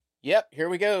Yep, here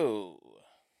we go.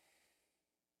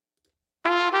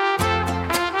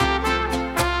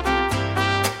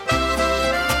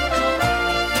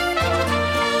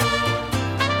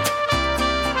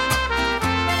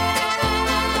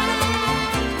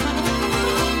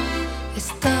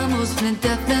 Estamos frente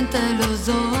a frente los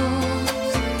dos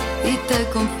y te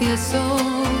confieso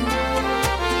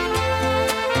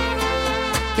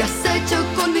que has hecho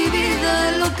con mi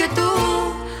vida lo que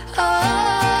tú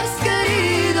has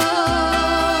querido.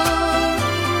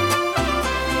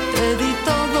 Te di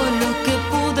todo lo que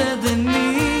pude de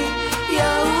mí y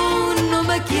aún no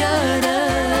me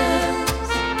quieres.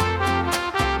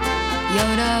 Y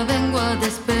ahora vengo a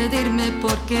despedirme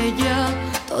porque ya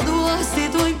todo ha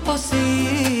sido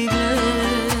imposible.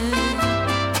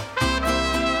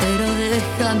 Pero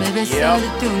déjame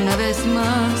besarte una vez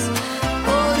más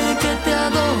porque te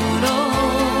adoro.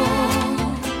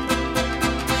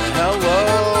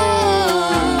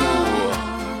 Hello,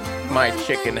 my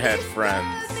chicken head friends.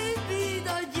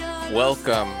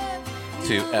 Welcome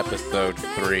to episode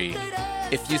 3.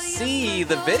 If you see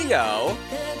the video,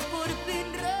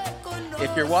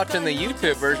 if you're watching the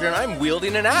YouTube version, I'm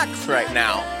wielding an axe right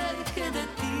now.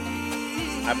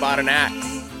 I bought an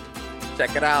axe.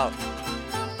 Check it out.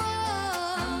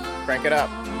 Crank it up.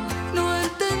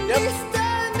 Yep.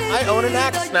 I own an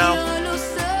axe now.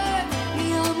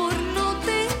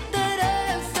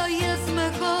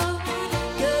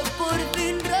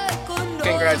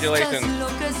 Congratulations.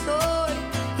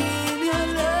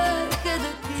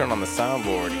 Turn on the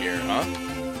soundboard here, huh?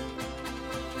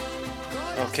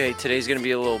 Okay, today's going to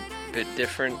be a little bit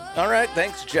different. All right,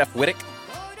 thanks, Jeff Wittick.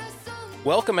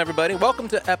 Welcome, everybody. Welcome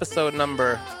to episode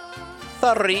number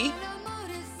 3.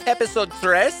 Episode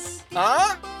 3.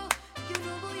 Huh?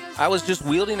 I was just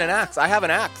wielding an axe. I have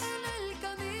an axe.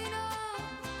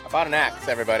 I bought an axe,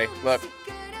 everybody. Look,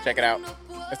 check it out.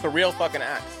 It's a real fucking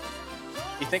axe.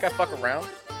 You think I fuck around?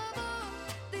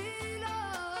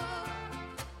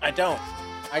 I don't.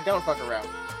 I don't fuck around.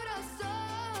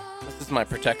 This is my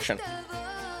protection.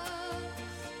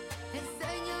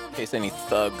 In case any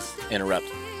thugs interrupt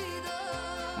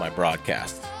my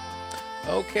broadcast.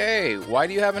 Okay, why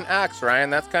do you have an axe, Ryan?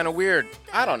 That's kind of weird.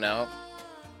 I don't know.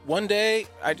 One day,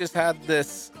 I just had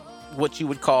this, what you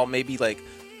would call maybe like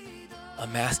a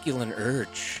masculine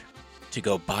urge to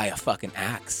go buy a fucking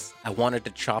axe. I wanted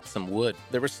to chop some wood.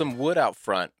 There was some wood out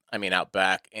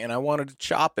back, and I wanted to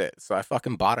chop it. So I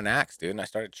fucking bought an axe, dude, and I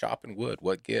started chopping wood.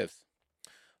 What gives?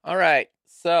 All right,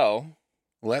 so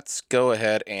let's go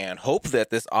ahead and hope that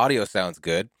this audio sounds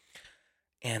good.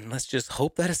 And let's just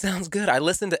hope that it sounds good. I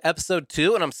listened to episode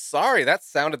 2, and I'm sorry. That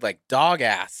sounded like dog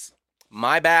ass.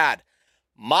 My bad.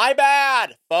 My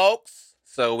bad, folks.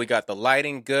 So we got the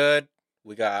lighting good.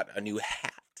 We got a new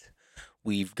hat.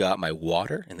 We've got my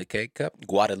water in the K-Cup.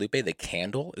 Guadalupe, the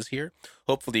candle, is here.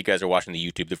 Hopefully you guys are watching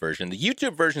the YouTube version. The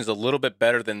YouTube version is a little bit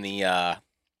better than the, I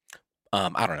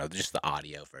don't know, just the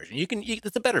audio version.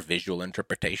 It's a better visual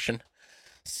interpretation.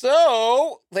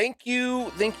 So, thank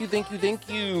you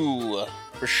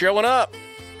for showing up.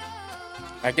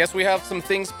 I guess we have some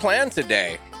things planned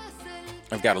today.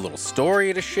 I've got a little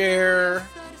story to share.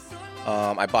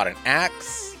 I bought an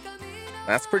axe.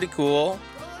 That's pretty cool.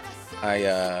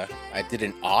 I did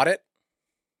an audit.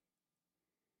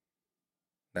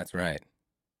 That's right.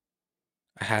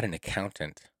 I had an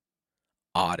accountant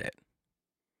audit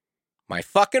my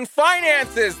fucking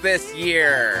finances this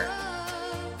year.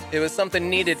 It was something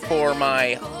needed for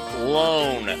my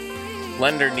loan.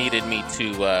 Lender needed me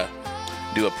to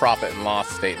do a profit and loss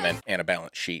statement and a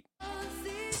balance sheet.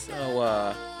 So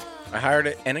I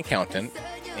hired an accountant,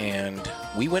 and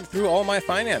we went through all my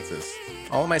finances,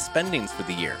 all of my spendings for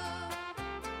the year.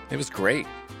 It was great.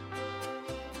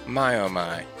 My, oh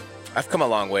my. I've come a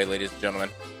long way, ladies and gentlemen.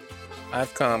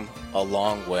 I've come a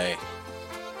long way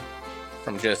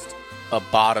from just a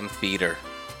bottom feeder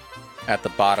at the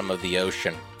bottom of the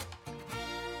ocean.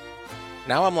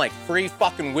 Now I'm like free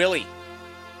fucking Willy.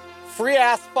 Free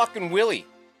ass fucking Willy.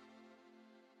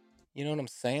 You know what I'm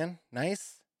saying?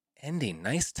 Nice ending.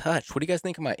 Nice touch. What do you guys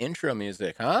think of my intro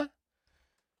music, huh?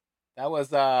 That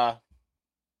was Moho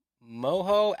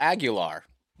Aguilar.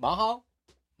 Maho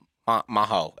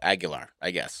Aguilar,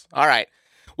 I guess. All right.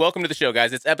 Welcome to the show,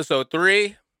 guys. It's episode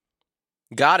 3.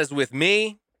 God is with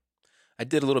me. I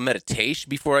did a little meditation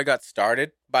before I got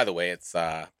started. By the way, it's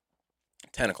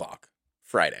 10 o'clock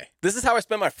Friday. This is how I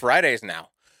spend my Fridays now.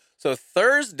 So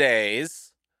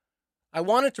Thursdays, I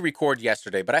wanted to record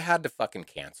yesterday, but I had to fucking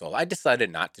cancel. I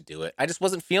decided not to do it. I just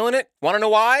wasn't feeling it. Want to know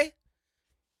why?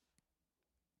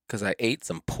 Because I ate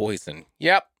some poison.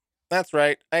 Yep, that's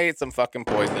right. I ate some fucking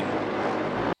poison.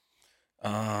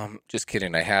 Just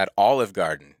kidding. I had Olive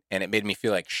Garden, and it made me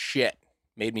feel like shit.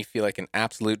 Made me feel like an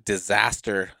absolute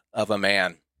disaster of a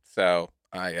man. So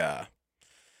I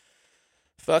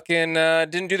fucking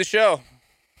didn't do the show.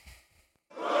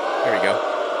 There we go.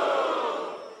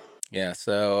 Yeah,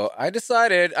 so I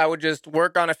decided I would just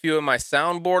work on a few of my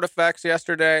soundboard effects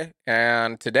yesterday,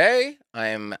 and today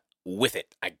I'm with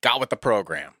it. I got with the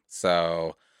program.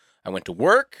 So I went to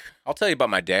work. I'll tell you about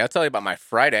my day. I'll tell you about my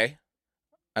Friday.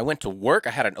 I went to work. I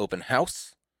had an open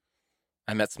house.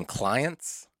 I met some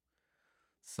clients,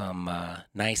 some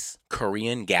nice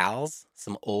Korean gals,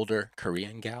 some older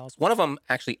Korean gals. One of them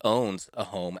actually owns a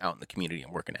home out in the community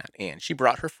I'm working at, and she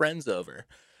brought her friends over.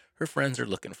 Her friends are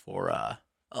looking for a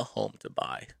home to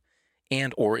buy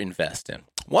and or invest in.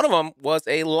 One of them was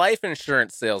a life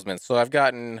insurance salesman, so I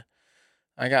got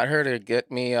her to get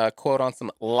me a quote on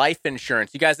some life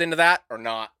insurance. You guys into that or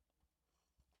not?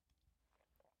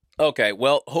 Okay,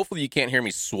 well, hopefully you can't hear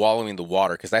me swallowing the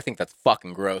water because I think that's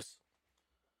fucking gross.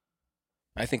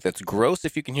 I think that's gross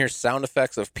if you can hear sound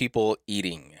effects of people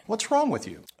eating. What's wrong with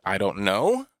you? I don't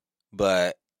know,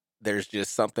 but there's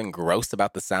just something gross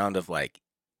about the sound of like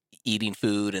eating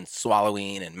food and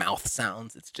swallowing and mouth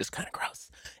sounds. It's just kind of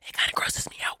gross. It kind of grosses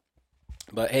me out.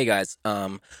 But hey guys,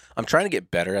 I'm trying to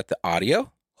get better at the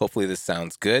audio. Hopefully this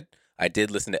sounds good. I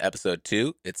did listen to episode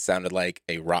 2. It sounded like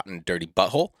a rotten, dirty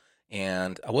butthole,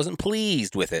 and I wasn't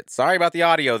pleased with it. Sorry about the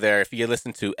audio there if you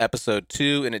listened to episode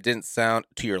 2 and it didn't sound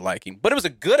to your liking. But it was a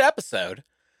good episode.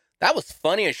 That was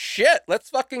funny as shit.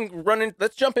 Let's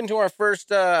jump into our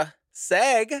first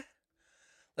sag.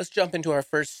 Let's jump into our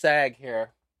first sag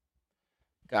here.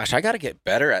 Gosh, I got to get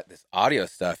better at this audio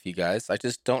stuff, you guys. I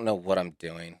just don't know what I'm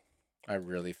doing. I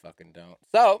really fucking don't.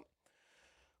 So,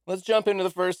 let's jump into the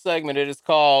first segment. It is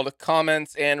called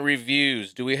Comments and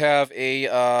Reviews. Do we have a,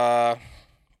 I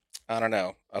don't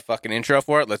know, a fucking intro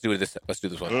for it? Let's do this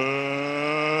one.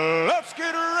 Let's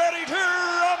get ready to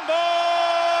rumble!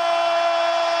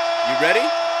 You ready?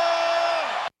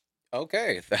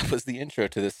 Okay, that was the intro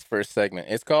to this first segment.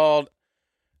 It's called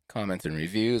Comments and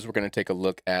Reviews. We're going to take a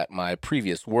look at my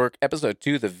previous work, episode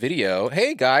 2, the video.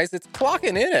 Hey guys, it's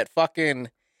clocking in at fucking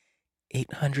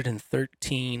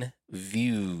 813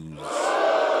 views.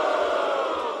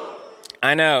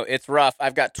 I know, it's rough.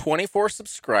 I've got 24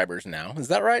 subscribers now. Is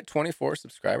that right? 24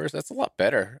 subscribers? That's a lot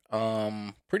better.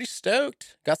 Pretty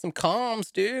stoked. Got some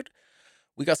comms, dude.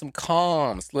 We got some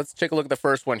comms. Let's take a look at the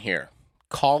first one here.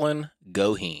 Colin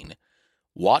Goheen.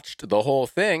 Watched the whole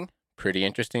thing. Pretty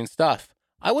interesting stuff.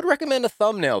 I would recommend a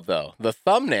thumbnail, though. The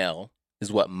thumbnail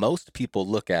is what most people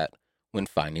look at when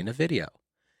finding a video.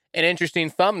 An interesting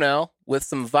thumbnail with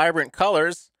some vibrant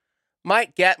colors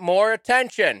might get more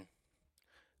attention.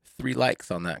 3 likes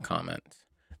on that comment.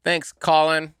 Thanks,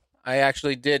 Colin. I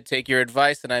actually did take your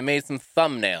advice and I made some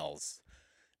thumbnails.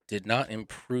 Did not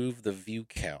improve the view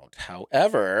count.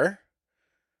 However,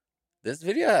 this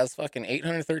video has fucking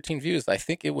 813 views. I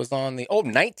think it was on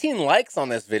 19 likes on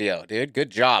this video, dude. Good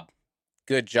job.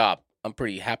 Good job. I'm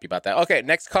pretty happy about that. Okay,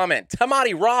 next comment.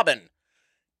 Tamati Robin.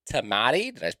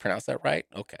 Tamati? Did I pronounce that right?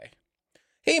 Okay.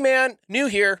 Hey, man. New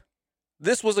here.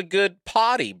 This was a good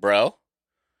potty, bro.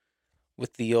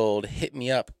 With the old hit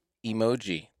me up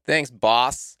emoji. Thanks,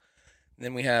 boss. And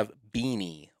then we have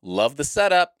Beanie. Love the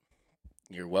setup.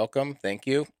 You're welcome. Thank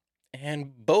you.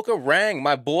 And Boca Rang,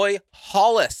 my boy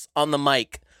Hollis on the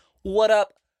mic. What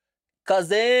up,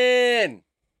 cousin?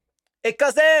 Hey,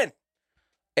 cousin.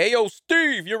 Ayo,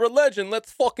 Steve, you're a legend.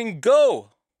 Let's fucking go.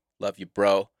 Love you,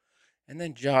 bro. And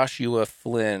then Joshua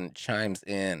Flynn chimes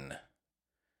in.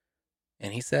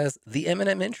 And he says, the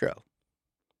Eminem intro.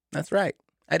 That's right.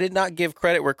 I did not give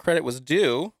credit where credit was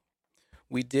due.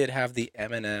 We did have the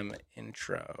Eminem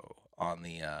intro on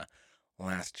the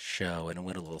last show, and it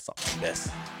went a little something like this.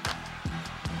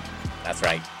 That's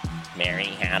right. Mary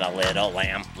had a little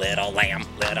lamb, little lamb,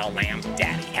 little lamb.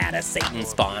 Daddy had a Satan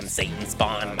spawn,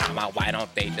 Mama, why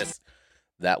don't they just...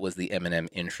 That was the Eminem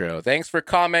intro. Thanks for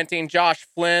commenting, Josh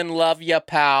Flynn. Love ya,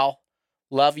 pal.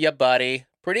 Love ya, buddy.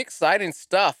 Pretty exciting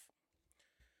stuff.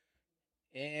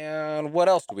 And what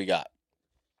else do we got?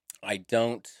 I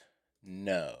don't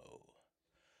know.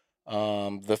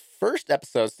 The first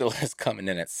episode still is coming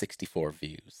in at 64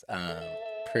 views.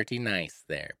 Pretty nice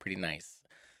there. Pretty nice.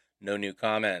 No new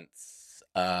comments.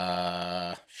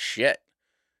 Shit.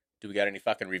 Do we got any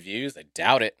fucking reviews? I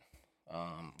doubt it.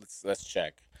 Let's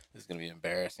check. This is gonna be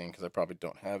embarrassing because I probably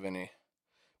don't have any.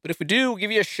 But if we do, we'll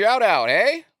give you a shout out,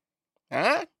 eh?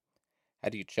 Huh? How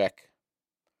do you check?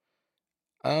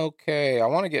 Okay, I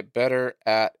want to get better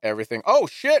at everything. Oh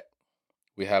shit!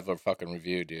 We have a fucking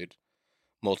review, dude.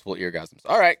 Multiple eargasms.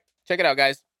 All right, check it out,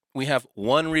 guys. we have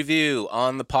one review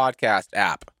on the podcast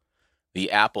app,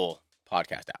 the Apple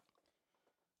podcast app.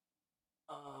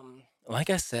 Like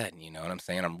I said, you know what I'm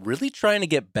saying? I'm really trying to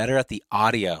get better at the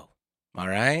audio. All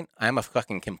right? I'm a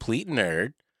fucking complete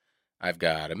nerd. I've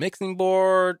got a mixing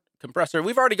board, compressor.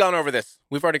 We've already gone over this.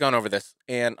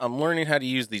 And I'm learning how to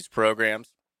use these programs.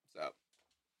 So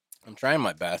I'm trying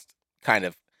my best. Kind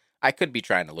of. I could be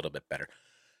trying a little bit better.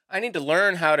 I need to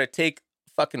learn how to take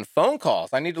fucking phone calls.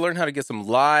 I need to learn how to get some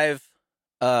live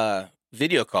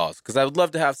video calls because I would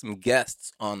love to have some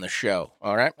guests on the show.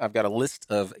 All right. I've got a list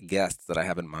of guests that I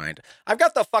have in mind. I've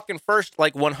got the fucking first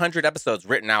 100 episodes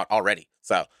written out already.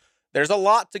 So there's a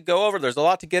lot to go over. There's a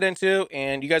lot to get into.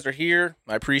 And you guys are here.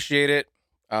 I appreciate it.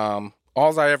 All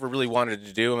I ever really wanted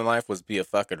to do in my life was be a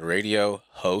fucking radio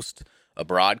host, a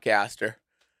broadcaster.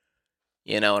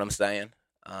 You know what I'm saying?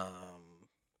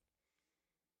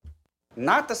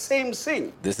 Not the same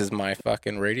thing. This is my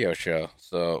fucking radio show.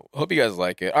 So hope you guys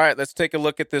like it. All right, let's take a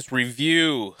look at this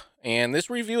review. And this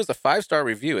review is a 5-star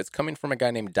review. It's coming from a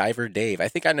guy named Diver Dave. I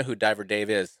think I know who Diver Dave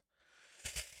is.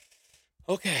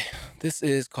 Okay, this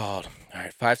is called, all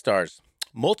right, 5 stars.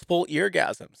 Multiple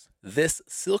eargasms. This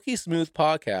silky smooth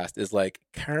podcast is like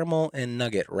caramel and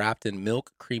nugget wrapped in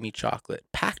milk creamy chocolate.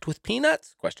 Packed with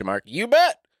peanuts? ? You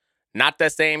bet. Not the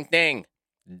same thing.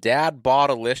 Dad bought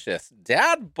delicious.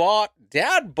 Dad bought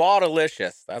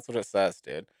delicious. That's what it says,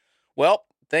 dude. Well,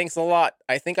 thanks a lot.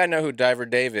 I think I know who Diver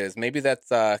Dave is. Maybe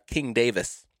that's King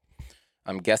Davis.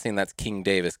 I'm guessing that's King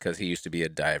Davis because he used to be a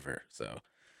diver. So,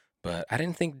 but I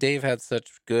didn't think Dave had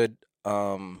such good,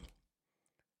 what's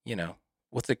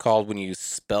it called when you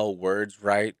spell words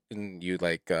right and you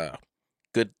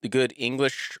good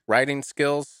English writing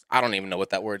skills? I don't even know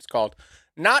what that word's called.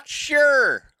 Not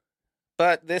sure.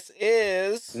 But this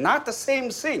is not the same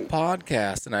thing.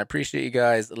 Podcast, and I appreciate you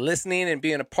guys listening and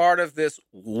being a part of this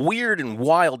weird and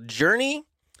wild journey.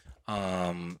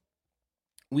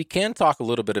 We can talk a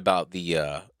little bit about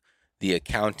the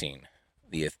accounting,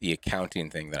 the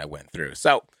accounting thing that I went through.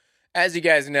 So, as you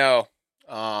guys know,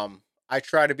 I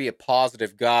try to be a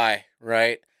positive guy,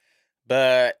 right?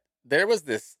 But there was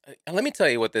this. Let me tell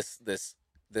you what let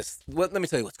me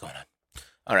tell you what's going on.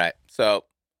 All right, so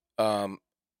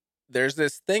there's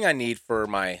this thing I need for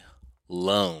my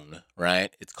loan,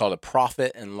 right? It's called a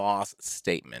profit and loss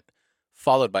statement,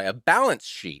 followed by a balance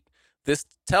sheet. This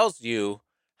tells you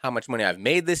how much money I've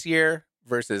made this year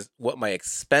versus what my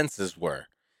expenses were.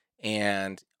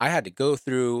 And I had to go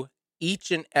through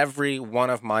each and every one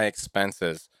of my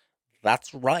expenses.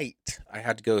 That's right. I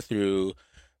had to go through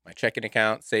my checking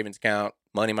account, savings account,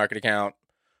 money market account,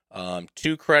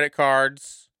 2 credit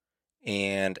cards.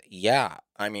 And yeah,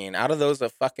 I mean, out of those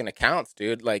fucking accounts,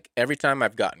 dude, every time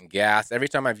I've gotten gas, every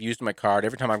time I've used my card,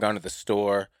 every time I've gone to the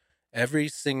store, every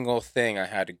single thing I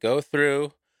had to go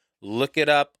through, look it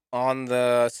up on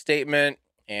the statement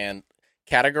and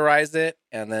categorize it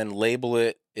and then label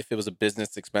it if it was a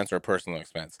business expense or a personal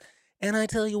expense. And I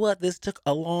tell you what, this took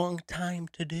a long time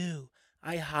to do.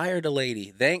 I hired a lady.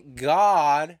 Thank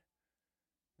God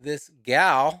this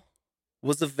gal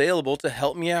was available to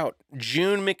help me out.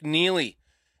 June McNeely.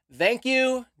 Thank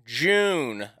you,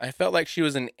 June. I felt like she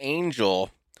was an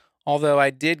angel, although I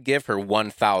did give her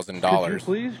 $1,000. Could you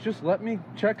please just let me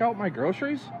check out my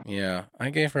groceries? Yeah,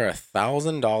 I gave her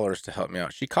 $1,000 to help me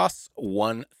out. She costs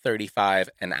 $135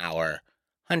 an hour,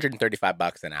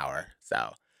 $135 an hour.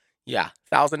 So, yeah,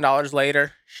 $1,000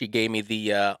 later, she gave me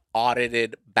the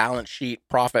audited balance sheet,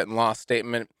 profit and loss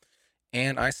statement.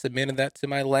 And I submitted that to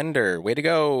my lender. Way to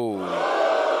go.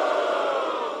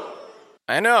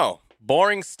 I know.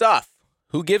 Boring stuff.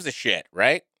 Who gives a shit,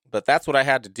 right? But that's what I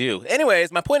had to do.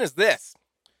 Anyways, my point is this.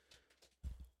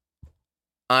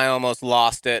 I almost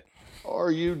lost it.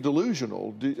 Are you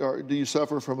delusional? Do you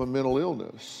suffer from a mental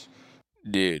illness?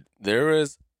 Dude, there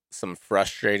was some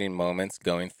frustrating moments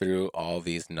going through all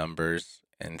these numbers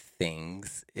and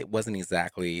things. It wasn't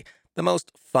exactly the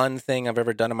most fun thing I've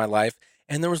ever done in my life.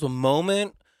 And there was a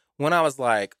moment when I was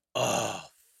like, oh,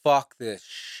 fuck this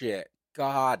shit.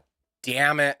 God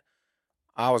damn it.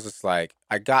 I was just like,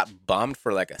 I got bummed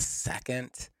for a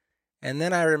second. And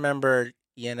then I remembered,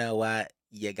 you know what?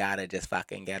 You gotta just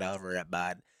fucking get over it,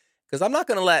 bud. Because I'm not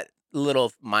going to let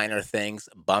little minor things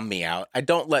bum me out. I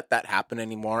don't let that happen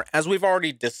anymore. As we've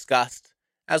already discussed,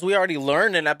 as we already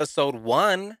learned in episode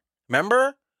 1.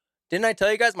 Remember? Didn't I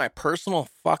tell you guys my personal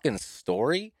fucking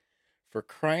story? For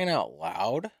crying out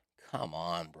loud? Come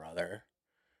on, brother.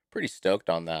 Pretty stoked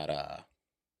on that,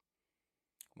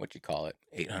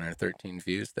 813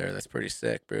 views there. That's pretty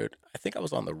sick, dude. I think I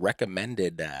was on the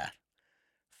recommended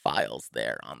files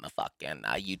there on the fucking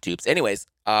YouTubes. Anyways,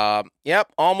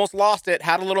 yep, almost lost it.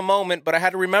 Had a little moment, but I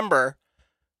had to remember,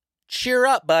 cheer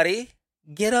up, buddy.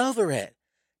 Get over it.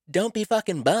 Don't be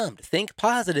fucking bummed. Think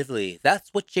positively. That's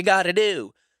what you got to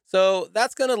do. So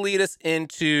that's going to lead us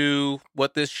into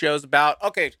what this show's about.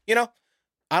 Okay,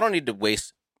 I don't need to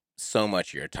waste so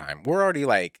much of your time. We're already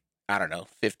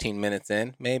 15 minutes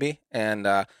in, maybe. And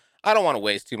I don't want to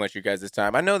waste too much of you guys'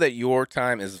 time. I know that your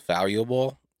time is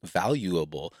valuable.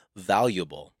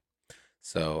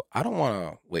 So I don't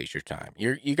want to waste your time.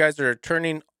 You guys are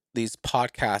turning these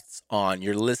podcasts on.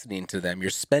 You're listening to them. You're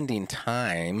spending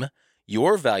time,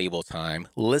 your valuable time,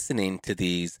 listening to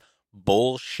these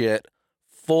bullshit,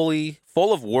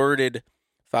 full of worded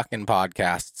fucking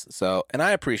podcasts. So, and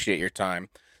I appreciate your time.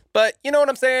 But you know what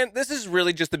I'm saying? This is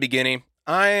really just the beginning.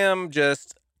 I am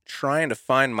just trying to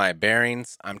find my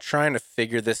bearings. I'm trying to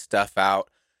figure this stuff out.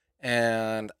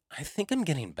 And I think I'm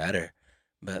getting better.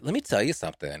 But let me tell you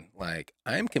something.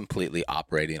 I'm completely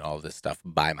operating all of this stuff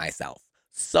by myself.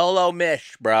 Solo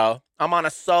mish, bro. I'm on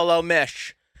a solo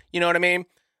mish. You know what I mean?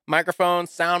 Microphone,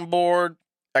 soundboard.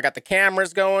 I got the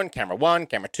cameras going. Camera 1,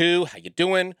 camera 2. How you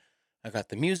doing? I got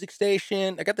the music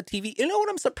station. I got the TV. You know what?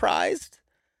 I'm surprised.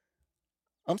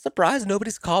 I'm surprised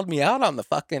nobody's called me out on the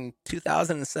fucking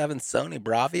 2007 Sony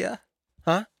Bravia.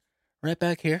 Huh? Right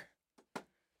back here.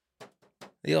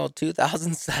 The old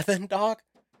 2007, dog.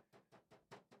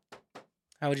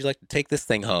 How would you like to take this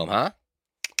thing home, huh?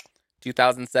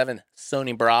 2007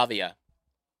 Sony Bravia.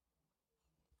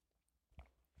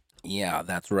 Yeah,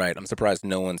 that's right. I'm surprised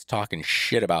no one's talking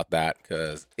shit about that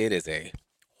because it is a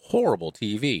horrible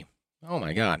TV. Oh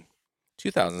my God.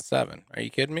 2007. Are you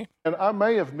kidding me? And I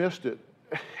may have missed it.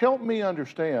 Help me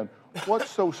understand what's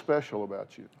so special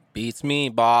about you. Beats me,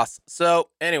 boss. So,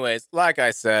 anyways, like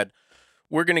I said,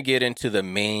 we're going to get into the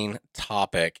main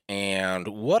topic. And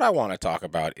what I want to talk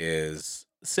about is,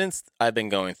 since I've been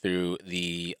going through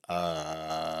the,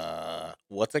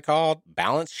 what's it called?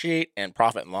 Balance sheet and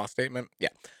profit and loss statement. Yeah.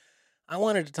 I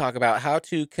wanted to talk about how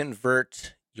to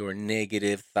convert your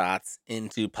negative thoughts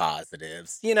into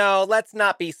positives. Let's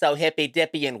not be so hippy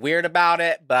dippy and weird about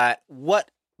it. But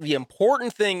what the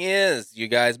important thing is, you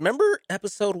guys, remember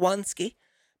episode 1, Ski?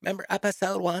 Remember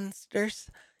episode 1, Sters?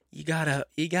 You gotta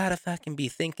fucking be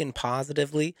thinking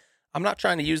positively. I'm not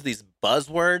trying to use these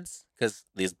buzzwords because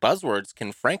these buzzwords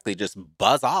can frankly just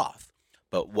buzz off.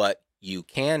 But what you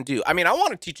can do, I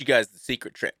want to teach you guys the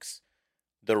secret tricks.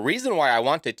 The reason why I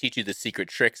want to teach you the secret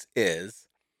tricks is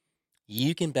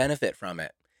you can benefit from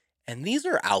it. And these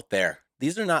are out there.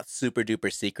 These are not super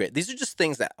duper secret. These are just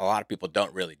things that a lot of people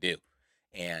don't really do.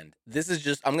 And this is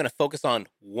just, I'm going to focus on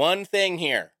one thing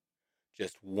here.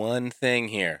 Just one thing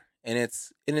here. And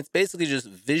it's basically just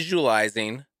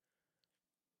visualizing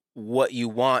what you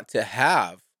want to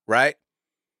have, right?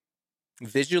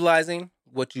 Visualizing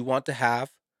what you want to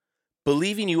have,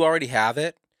 believing you already have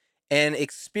it, and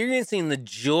experiencing the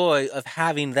joy of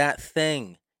having that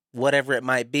thing, whatever it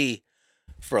might be.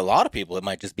 For a lot of people, it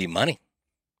might just be money.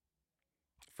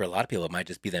 For a lot of people, it might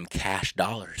just be them cash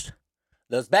dollars.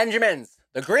 Those Benjamins,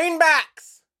 the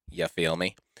greenbacks. You feel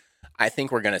me? I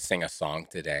think we're going to sing a song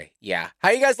today. Yeah.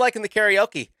 How you guys liking the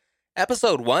karaoke?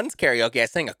 Episode 1's karaoke, I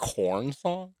sang a Korn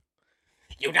song.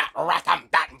 You not rhythm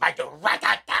that by the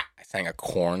I sang a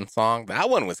Korn song. That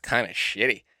one was kind of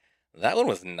shitty. That one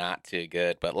was not too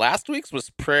good, but last week's was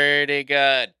pretty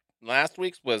good. Last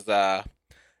week's was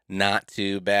not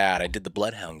too bad. I did the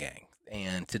Bloodhound Gang.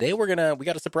 And today we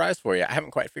got a surprise for you. I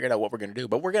haven't quite figured out what we're going to do,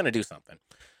 but we're going to do something.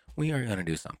 We are going to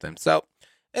do something. So,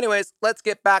 anyways, let's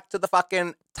get back to the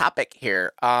fucking topic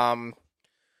here.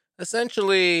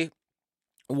 Essentially,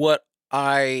 what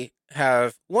I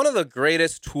have, one of the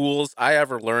greatest tools I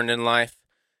ever learned in life.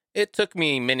 It took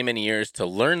me many, many years to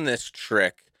learn this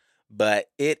trick, but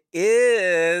it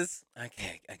is,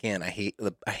 okay, again, I hate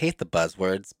the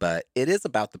buzzwords, but it is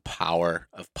about the power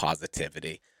of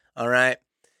positivity. All right.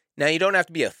 Now, you don't have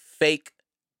to be a fake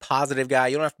positive guy.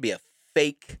 You don't have to be a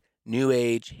fake new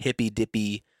age, hippy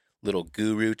dippy little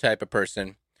guru type of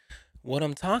person. What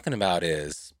I'm talking about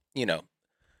is,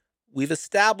 we've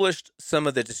established some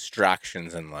of the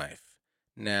distractions in life.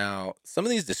 Now, some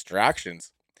of these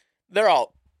distractions, they're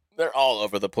all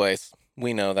over the place.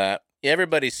 We know that.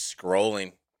 Everybody's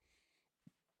scrolling.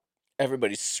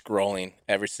 Everybody's scrolling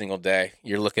every single day.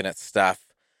 You're looking at stuff.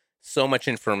 So much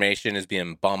information is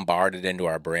being bombarded into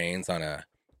our brains on a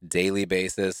daily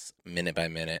basis, minute by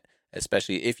minute,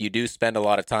 especially if you do spend a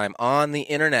lot of time on the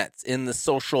internet, in the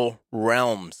social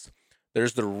realms.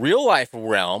 There's the real life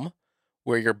realm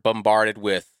where you're bombarded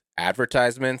with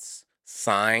advertisements,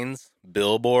 signs,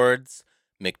 billboards,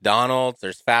 McDonald's,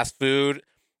 there's fast food.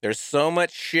 There's so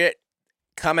much shit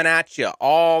coming at you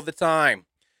all the time.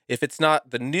 If it's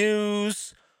not the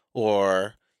news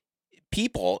or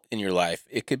people in your life,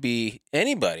 it could be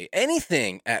anybody,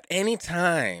 anything at any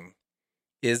time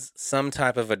is some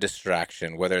type of a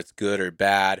distraction, whether it's good or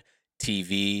bad.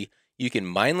 TV, you can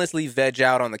mindlessly veg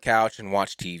out on the couch and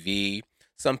watch TV.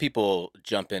 Some people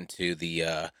jump into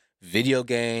the video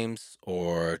games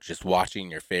or just watching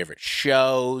your favorite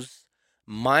shows,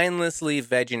 mindlessly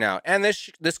vegging out. And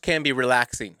this can be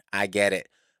relaxing. I get it.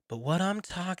 But what I'm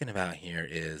talking about here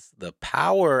is the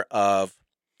power of,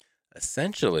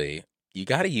 essentially, you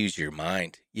got to use your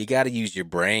mind. You got to use your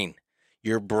brain.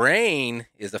 Your brain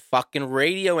is a fucking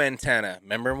radio antenna.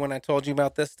 Remember when I told you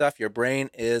about this stuff? Your brain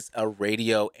is a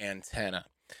radio antenna.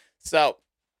 So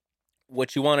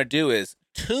what you want to do is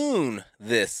tune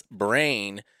this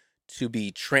brain to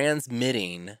be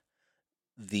transmitting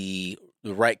the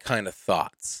right kind of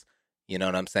thoughts. You know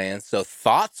what I'm saying? So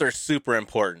thoughts are super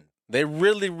important. They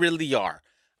really, really are.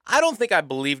 I don't think I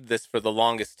believed this for the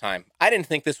longest time. I didn't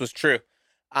think this was true.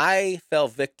 I fell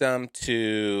victim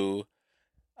to,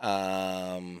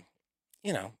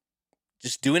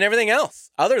 just doing everything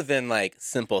else other than like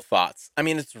simple thoughts. I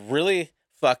mean, it's really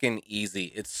fucking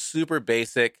easy. It's super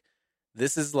basic.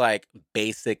 This is like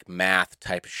basic math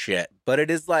type shit, but it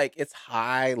is like, it's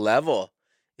high level.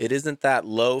 It isn't that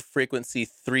low frequency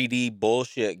 3D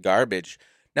bullshit garbage.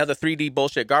 Now, the 3D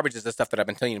bullshit garbage is the stuff that I've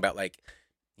been telling you about, like,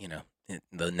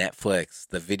 the Netflix,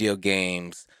 the video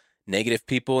games, negative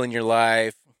people in your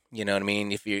life. You know what I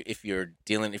mean? If you're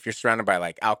surrounded by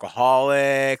like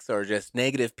alcoholics or just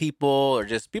negative people or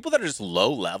just people that are just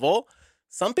low level,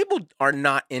 some people are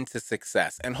not into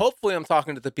success. And hopefully I'm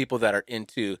talking to the people that are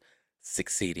into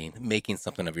succeeding, making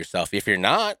something of yourself. If you're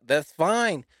not, that's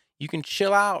fine. You can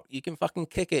chill out. You can fucking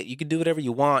kick it. You can do whatever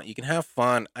you want. You can have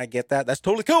fun. I get that. That's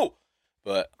totally cool.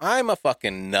 But I'm a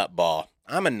fucking nutball.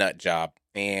 I'm a nut job.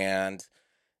 And,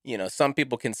 some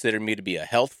people consider me to be a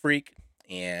health freak.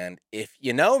 And if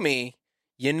you know me,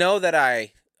 you know that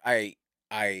I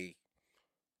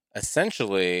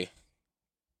essentially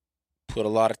put a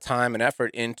lot of time and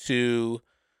effort into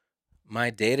my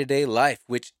day-to-day life,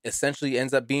 which essentially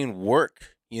ends up being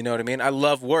work. You know what I mean? I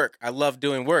love work. I love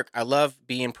doing work. I love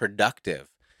being productive.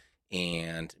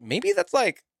 And maybe there's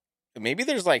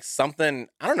like something,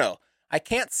 I don't know. I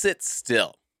can't sit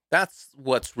still. That's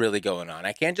what's really going on.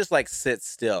 I can't just like sit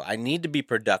still. I need to be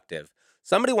productive.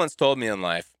 Somebody once told me in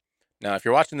life, now if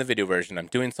you're watching the video version, I'm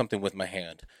doing something with my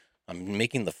hand. I'm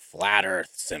making the flat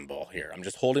earth symbol here. I'm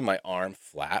just holding my arm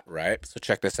flat, right? So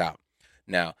check this out.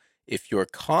 Now, if you're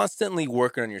constantly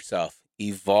working on yourself,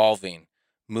 evolving,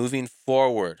 moving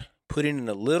forward, putting in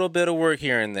a little bit of work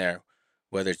here and there,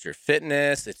 whether it's your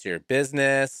fitness, it's your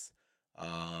business,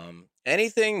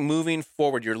 anything moving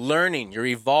forward, you're learning, you're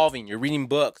evolving, you're reading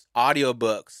books,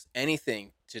 audiobooks,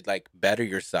 anything to like better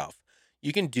yourself.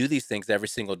 You can do these things every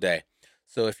single day.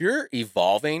 So if you're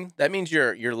evolving, that means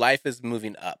your life is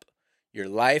moving up. Your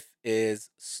life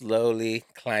is slowly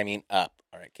climbing up.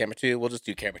 All right, camera 2, we'll just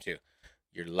do camera 2.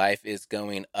 Your life is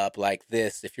going up like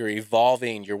this. If you're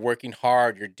evolving, you're working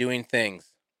hard, you're doing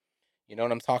things. You know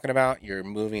what I'm talking about? You're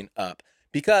moving up.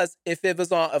 Because if it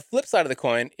was on a flip side of the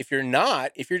coin, if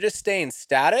you're just staying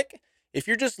static, if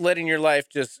you're just letting your life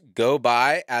just go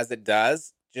by as it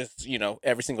does, just,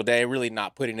 every single day, really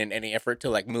not putting in any effort to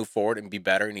like move forward and be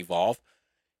better and evolve,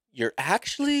 you're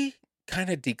actually kind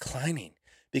of declining.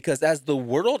 Because as the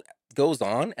world goes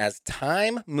on, as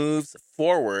time moves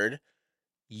forward,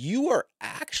 you are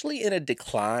actually in a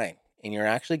decline and you're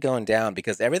actually going down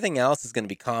because everything else is going to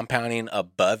be compounding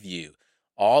above you,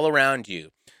 all around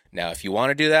you. Now, if you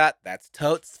want to do that, that's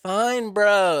totes fine,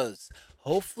 bros.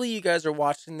 Hopefully you guys are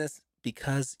watching this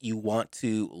because you want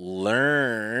to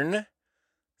learn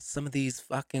some of these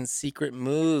fucking secret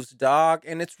moves, dog.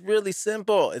 And it's really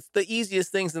simple. It's the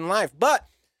easiest things in life. But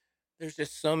there's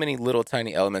just so many little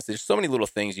tiny elements. There's so many little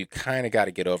things you kind of got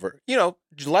to get over.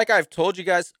 Like I've told you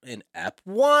guys in Ep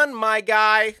 1, my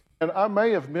guy. And I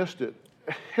may have missed it.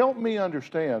 Help me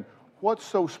understand what's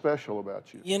so special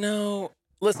about you.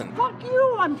 Listen. Fuck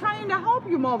you. I'm trying to help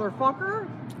you, motherfucker.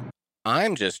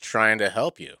 I'm just trying to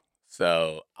help you.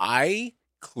 So I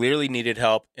clearly needed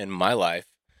help in my life.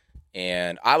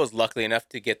 And I was lucky enough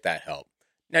to get that help.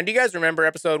 Now, do you guys remember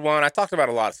episode 1? I talked about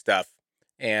a lot of stuff.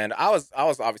 And I was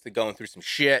obviously going through some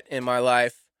shit in my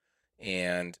life.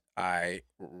 And I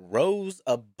rose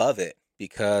above it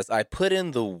because I put in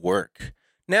the work.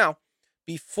 Now,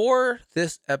 before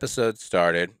this episode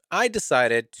started, I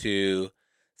decided to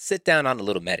sit down on a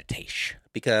little meditation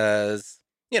because,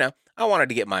 I wanted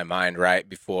to get my mind right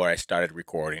before I started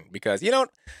recording because,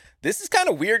 this is kind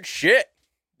of weird shit.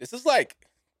 This is like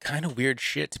kind of weird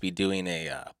shit to be doing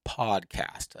a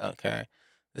podcast, okay?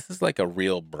 This is like a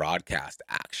real broadcast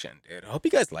action, dude. I hope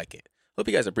you guys like it. Hope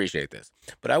you guys appreciate this.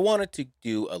 But I wanted to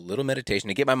do a little meditation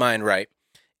to get my mind right.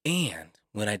 And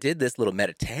when I did this little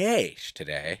meditation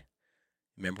today,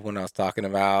 remember when I was talking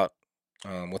about,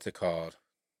 what's it called?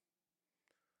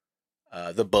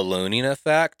 The ballooning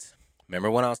effect.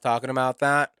 Remember when I was talking about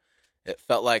that? It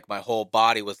felt like my whole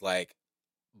body was like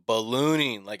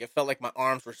ballooning. Like it felt like my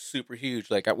arms were super huge.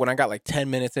 Like when I got like 10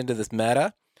 minutes into this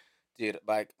meta, dude,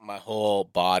 like my whole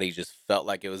body just felt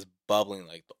like it was bubbling.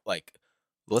 Like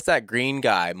what's that green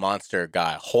guy, monster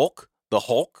guy? Hulk? The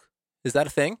Hulk? Is that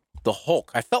a thing? The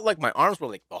Hulk. I felt like my arms were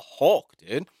like the Hulk,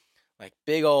 dude. Like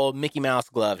big old Mickey Mouse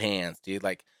glove hands, dude.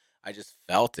 Like I just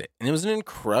felt it. And it was an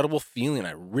incredible feeling.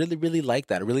 I really, really like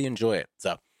that. I really enjoy it.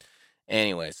 So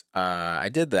anyways, I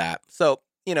did that. So,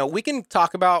 we can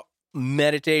talk about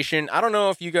meditation. I don't know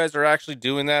if you guys are actually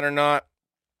doing that or not.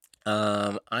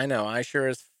 I know I sure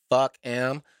as fuck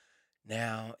am.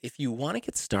 Now, if you want to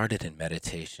get started in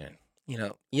meditation,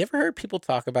 you ever heard people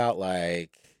talk about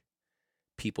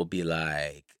people be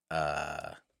like,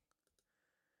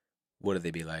 what do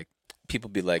they be like? People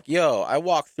be like, yo, I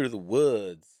walked through the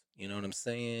woods. You know what I'm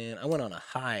saying? I went on a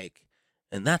hike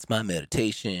and that's my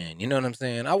meditation. You know what I'm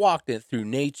saying? I walked it through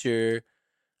nature.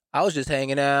 I was just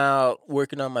hanging out,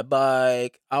 working on my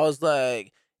bike. I was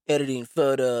like editing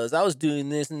photos. I was doing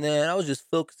this and that. I was just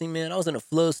focusing, man. I was in a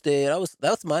flow state.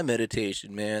 That's my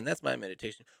meditation, man. That's my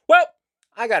meditation. Well,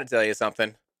 I got to tell you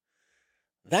something.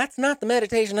 That's not the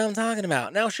meditation I'm talking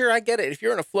about. Now, sure, I get it. If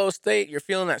you're in a flow state, you're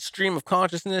feeling that stream of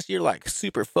consciousness, you're like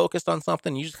super focused on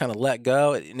something, you just kind of let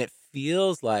go, and it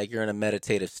feels like you're in a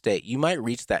meditative state. You might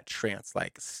reach that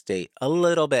trance-like state a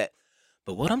little bit.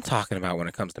 But what I'm talking about when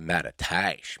it comes to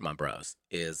meditation, my bros,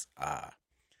 is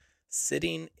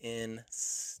sitting in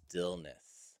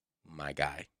stillness, my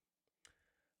guy.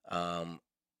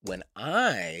 When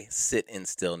I sit in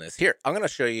stillness, here, I'm going to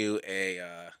show you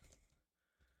a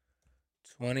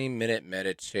 20-minute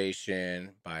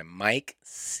meditation by Mike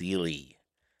Seeley.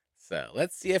 So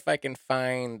let's see if I can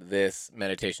find this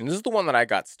meditation. This is the one that I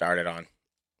got started on.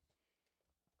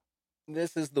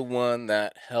 This is the one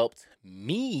that helped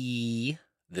me.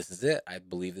 This is it. I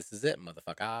believe this is it,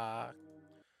 motherfucker.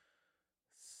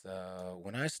 So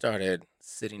when I started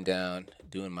sitting down,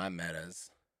 doing my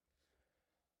metas,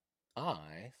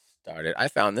 I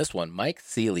found this one, Mike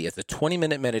Seeley. It's a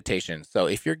 20-minute meditation. So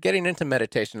if you're getting into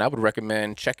meditation, I would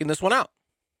recommend checking this one out.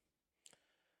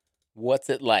 What's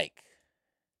it like?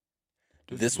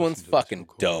 This one's fucking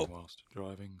dope. Whilst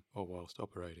driving or whilst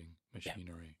operating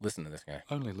machinery. Yeah, listen to this guy.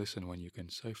 Only listen when you can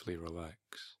safely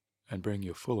relax and bring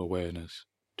your full awareness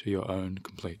to your own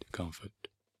complete comfort.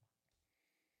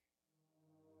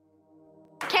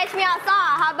 Catch me outside.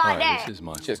 How about that? This is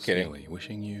Michael Just kidding. Seeley,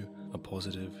 wishing you a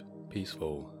positive,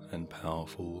 peaceful, and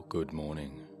powerful good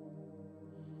morning.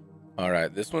 All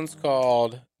right, this one's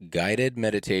called Guided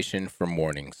Meditation for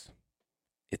Mornings.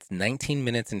 It's 19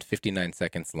 minutes and 59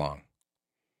 seconds long.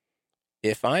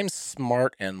 If I'm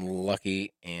smart and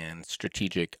lucky and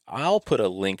strategic, I'll put a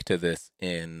link to this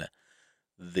in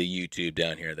the YouTube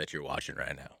down here that you're watching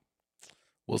right now.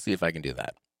 We'll see if I can do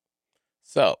that.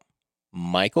 So,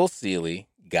 Michael Seeley,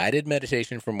 Guided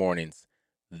Meditation for Mornings.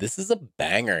 This is a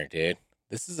banger, dude.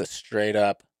 This is a straight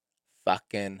up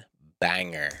fucking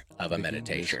banger of a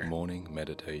meditation. Morning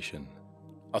meditation.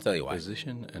 I'll tell you why.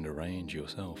 Position and arrange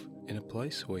yourself in a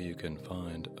place where you can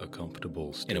find a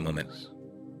comfortable stillness. In a moment.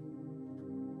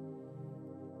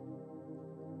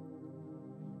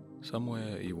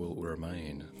 Somewhere you will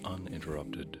remain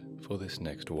uninterrupted for this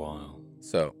next while.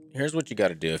 So, here's what you got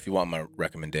to do if you want my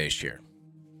recommendation here.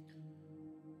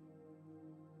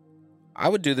 I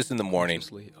would do this in the morning.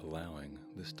 Consciously allowing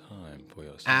this time for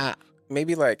yourself.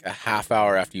 Maybe like a half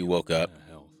hour after you woke up.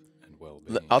 Health and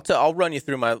well-being. I'll run you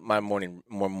through my morning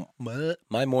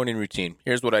routine.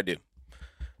 Here's what I do.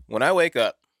 When I wake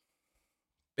up,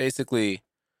 basically,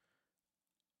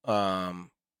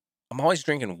 I'm always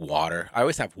drinking water. I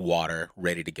always have water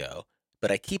ready to go,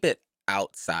 but I keep it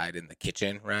outside in the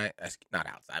kitchen, right? Not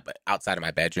outside, but outside of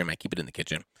my bedroom. I keep it in the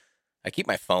kitchen. I keep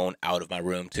my phone out of my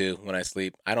room too when I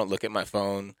sleep. I don't look at my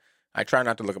phone. I try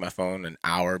not to look at my phone an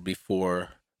hour before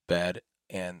bed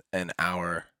and an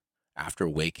hour after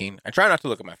waking. I try not to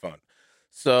look at my phone.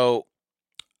 So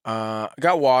I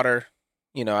got water.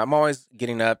 I'm always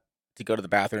getting up to go to the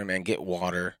bathroom and get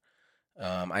water.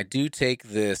 I do take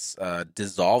this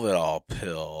Dissolve It All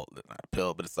pill. Not a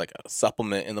pill, but it's like a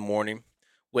supplement in the morning.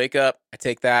 Wake up, I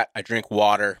take that, I drink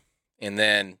water, and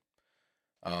then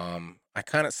I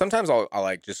sometimes I'll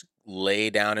like just lay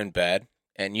down in bed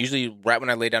And usually right when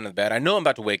I lay down in the bed, I know I'm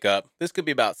about to wake up. This could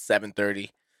be about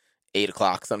 7:30, 8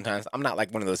 o'clock sometimes. I'm not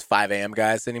like one of those 5 a.m.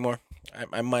 guys anymore.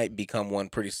 I might become one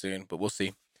pretty soon, but we'll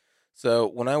see. So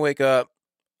when I wake up,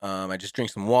 I just drink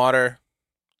some water.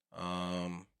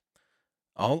 I'll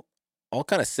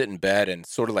kind of sit in bed and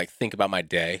sort of like think about my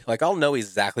day. Like I'll know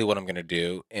exactly what I'm going to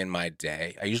do in my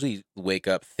day. I usually wake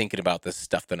up thinking about the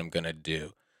stuff that I'm going to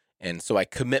do. And so I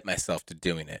commit myself to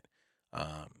doing it.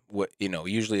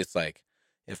 Usually it's like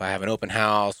if I have an open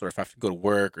house or if I have to go to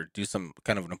work or do some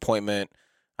kind of an appointment,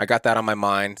 I got that on my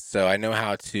mind. So I know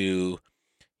how to,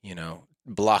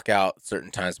 block out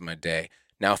certain times of my day.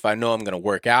 Now, if I know I'm going to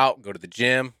work out, go to the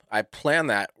gym, I plan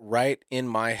that right in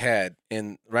my head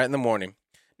right in the morning.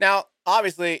 Now,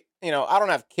 obviously, I don't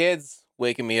have kids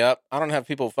waking me up. I don't have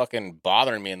people fucking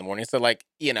bothering me in the morning. So like,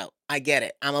 I get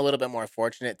it. I'm a little bit more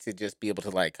fortunate to just be able to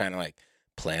like kind of like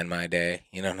plan my day.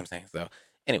 You know what I'm saying? So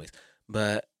anyways,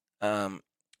 but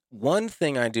one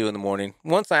thing I do in the morning,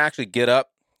 once I actually get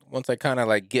up, once I kind of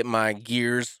like get my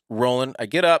gears rolling, I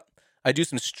get up, I do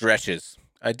some stretches.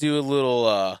 I do a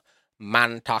little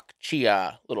Mantak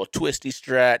Chia, little twisty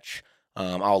stretch.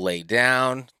 I'll lay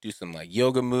down, do some like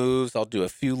yoga moves. I'll do a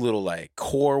few little like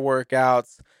core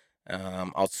workouts.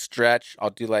 I'll stretch. I'll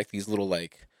do like these little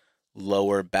like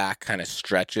lower back kind of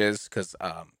stretches because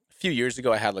a few years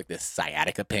ago I had like this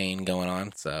sciatica pain going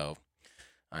on. So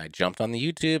I jumped on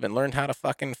the YouTube and learned how to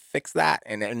fucking fix that.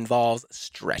 And it involves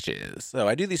stretches. So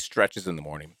I do these stretches in the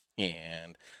morning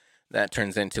and that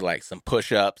turns into like some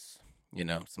push-ups,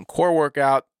 some core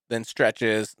workout, then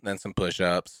stretches, then some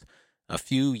push-ups, a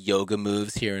few yoga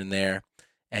moves here and there.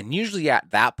 And usually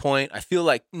at that point, I feel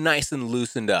like nice and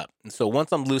loosened up. And so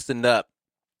once I'm loosened up,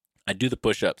 I do the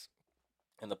push-ups.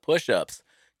 And the push-ups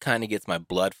kind of gets my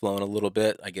blood flowing a little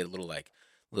bit. I get a little like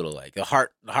the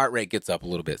heart rate gets up a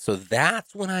little bit. So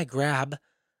that's when I grab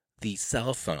the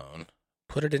cell phone,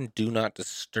 put it in do not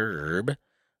disturb.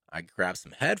 I grab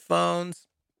some headphones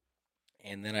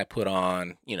and then I put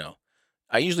on,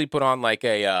 I usually put on like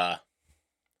a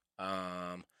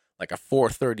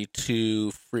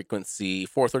 432 frequency,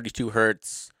 432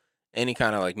 hertz, any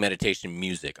kind of like meditation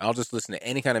music. I'll just listen to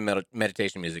any kind of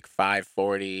meditation music,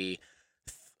 540,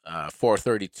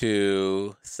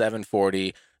 432,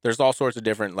 740. There's all sorts of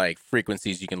different like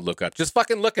frequencies you can look up. Just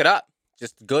fucking look it up.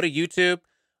 Just go to YouTube,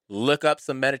 look up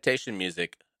some meditation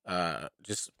music.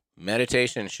 Just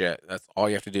meditation shit. That's all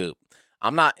you have to do.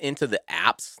 I'm not into the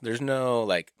apps. There's no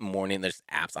like there's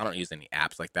apps. I don't use any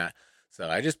apps like that. So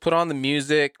I just put on the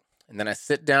music and then I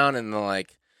sit down in the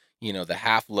like, the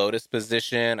half lotus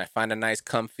position. I find a nice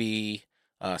comfy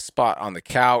spot on the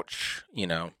couch.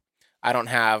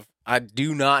 I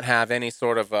do not have any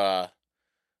sort of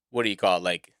what do you call it?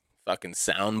 Like fucking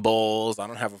sound bowls. I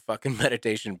don't have a fucking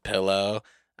meditation pillow.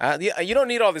 You don't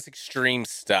need all this extreme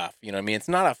stuff. You know what I mean? It's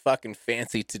not a fucking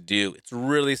fancy to do. It's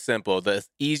really simple. The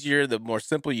easier, the more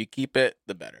simple you keep it,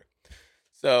 the better.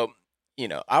 So,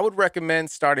 I would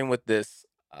recommend starting with this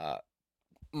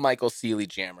Michael Sealy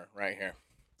jammer right here.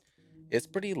 It's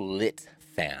pretty lit,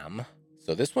 fam.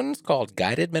 So this one's called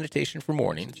Guided Meditation for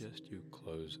Mornings.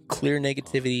 Clear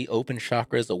negativity, open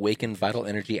chakras, awaken vital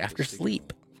energy after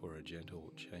sleep. For a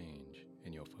gentle change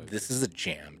in your focus. This is a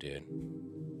jam, dude.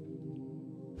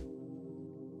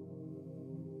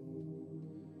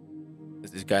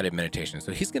 This is guided meditation,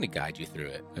 so he's going to guide you through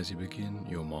it. As you begin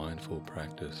your mindful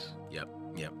practice. Yep.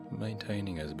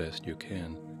 Maintaining as best you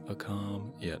can a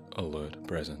calm yet alert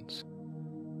presence.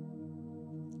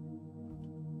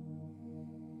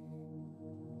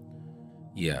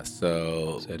 Yeah,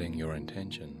 so setting your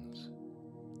intentions.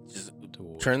 Just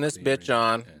turn this bitch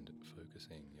on and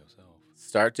focusing yourself.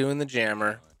 Start doing the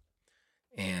jammer.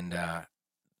 And I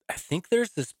think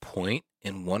there's this point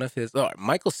in one of his...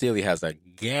 Michael Sealy has a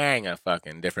gang of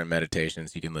fucking different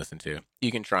meditations you can listen to.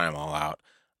 You can try them all out.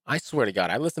 I swear to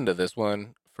God, I listened to this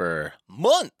one for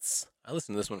months. I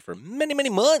listened to this one for many, many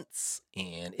months.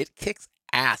 And it kicks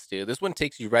ass, dude. This one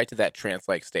takes you right to that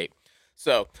trance-like state.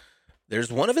 So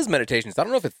there's one of his meditations. I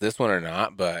don't know if it's this one or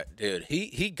not, but dude,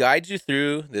 he guides you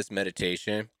through this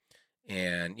meditation.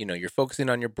 And, you're focusing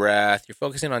on your breath. You're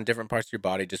focusing on different parts of your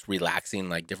body, just relaxing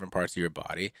like different parts of your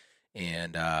body.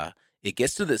 And it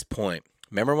gets to this point.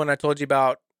 Remember when I told you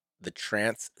about the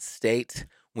trance state?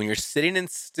 When you're sitting in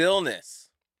stillness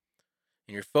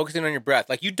and you're focusing on your breath,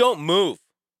 like you don't move.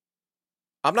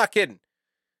 I'm not kidding.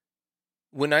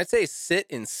 When I say sit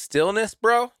in stillness,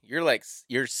 bro,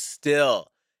 you're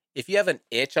still. If you have an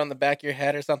itch on the back of your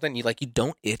head or something, you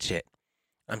don't itch it.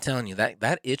 I'm telling you,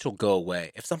 that itch will go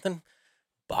away. If something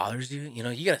bothers you,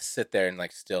 you got to sit there in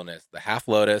like stillness, the half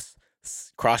lotus,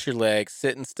 cross your legs,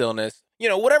 sit in stillness,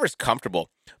 whatever's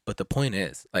comfortable. But the point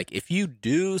is, like, if you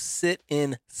do sit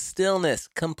in stillness,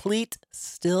 complete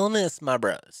stillness, my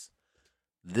bros,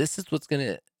 this is what's going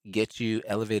to get you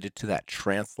elevated to that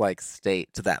trance-like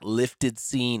state, to that lifted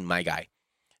scene, my guy.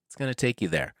 It's going to take you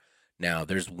there. Now,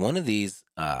 there's one of these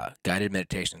guided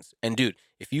meditations. And, dude,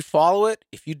 if you follow it,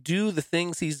 if you do the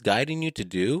things he's guiding you to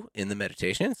do in the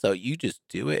meditation, so you just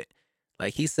do it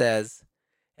like he says,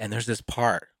 and there's this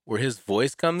part where his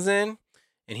voice comes in,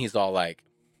 and he's all like,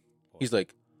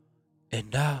 and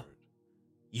now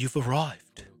you've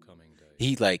arrived.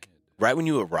 He, like, right when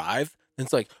you arrive,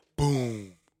 it's like,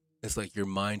 boom. It's like your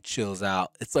mind chills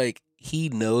out. It's like he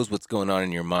knows what's going on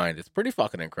in your mind. It's pretty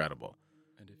fucking incredible.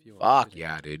 Fuck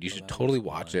yeah, dude. You should totally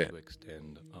watch it.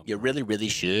 You really, really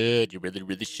should. You really,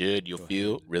 really should. You'll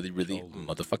feel really, really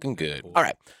motherfucking good. All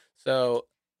right. So,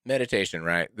 meditation,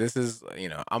 right? This is,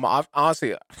 I'm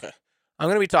honestly, I'm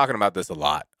going to be talking about this a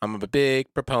lot. I'm a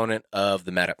big proponent of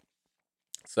the meta.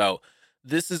 So,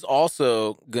 this is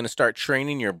also going to start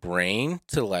training your brain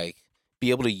to, like, be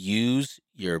able to use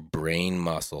your brain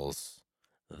muscles.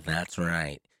 That's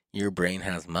right. Your brain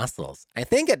has muscles. I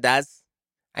think it does.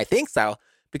 I think so.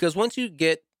 Because once you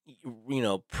get,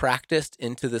 practiced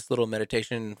into this little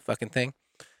meditation fucking thing,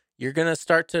 you're going to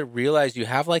start to realize you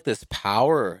have, like, this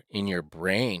power in your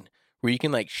brain where you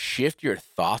can, like, shift your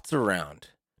thoughts around.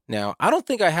 Now, I don't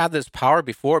think I had this power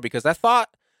before because I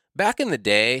thought back in the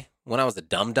day when I was a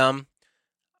dum-dum,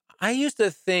 I used to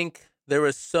think there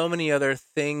was so many other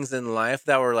things in life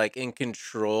that were, like, in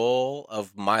control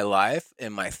of my life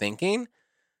and my thinking.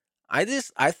 I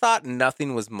thought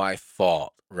nothing was my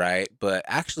fault, right? But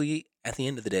actually, at the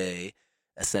end of the day,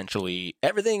 essentially,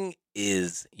 everything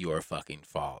is your fucking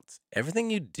fault.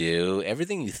 Everything you do,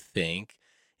 everything you think,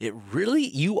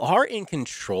 you are in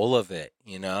control of it,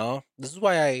 This is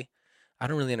why I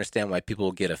don't really understand why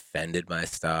people get offended by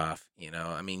stuff,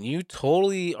 I mean, you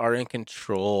totally are in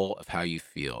control of how you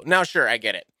feel. Now, sure, I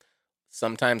get it.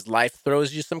 Sometimes life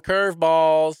throws you some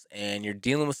curveballs and you're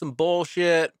dealing with some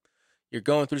bullshit. You're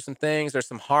going through some things. There's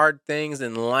some hard things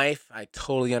in life. I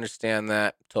totally understand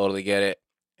that. Totally get it.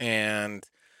 And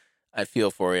I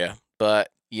feel for you.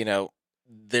 But,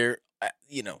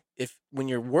 when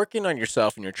you're working on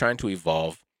yourself and you're trying to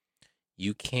evolve,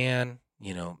 you can,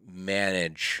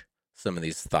 manage some of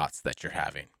these thoughts that you're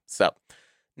having. So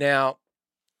now,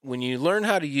 when you learn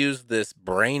how to use this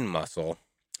brain muscle,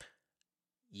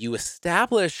 you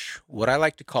establish what I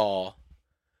like to call,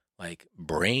 like,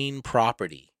 brain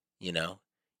property.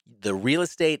 The real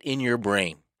estate in your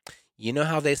brain. You know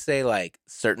how they say, like,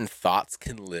 certain thoughts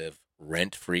can live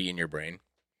rent-free in your brain?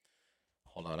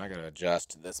 Hold on, I gotta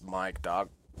adjust this mic, dog.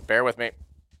 Bear with me.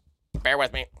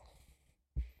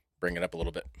 Bring it up a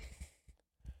little bit.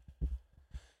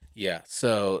 Yeah,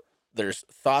 so there's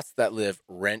thoughts that live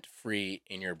rent-free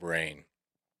in your brain.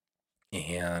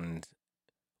 And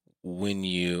when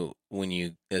you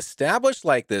establish,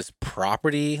 like, this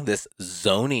property, this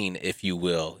zoning, if you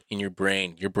will, in your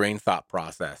brain thought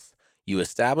process, you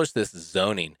establish this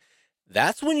zoning.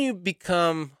 That's when you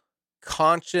become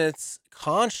conscious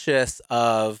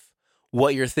of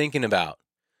what you're thinking about.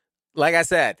 Like I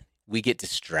said, we get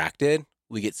distracted.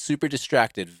 We get super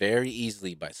distracted very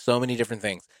easily by so many different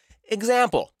things.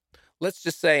 Example. Let's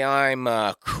just say I'm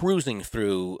cruising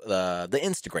through the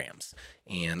Instagrams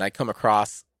and I come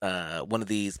across one of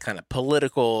these kind of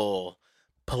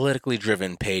politically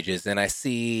driven pages, and I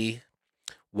see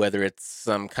whether it's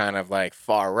some kind of, like,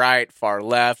 far right, far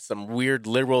left, some weird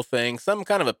liberal thing, some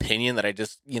kind of opinion that I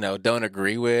just, don't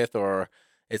agree with, or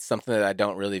it's something that I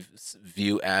don't really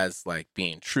view as, like,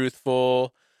 being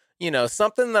truthful,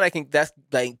 something that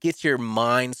that gets your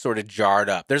mind sort of jarred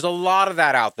up. There's a lot of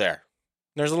that out there.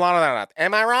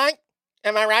 Am I right?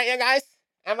 Am I right, you guys?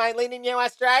 Am I leading you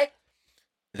astray?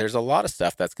 There's a lot of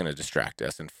stuff that's going to distract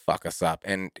us and fuck us up.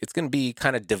 And it's going to be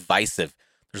kind of divisive.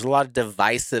 There's a lot of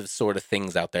divisive sort of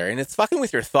things out there. And it's fucking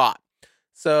with your thought.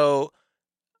 So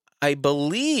I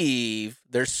believe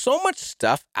there's so much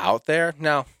stuff out there.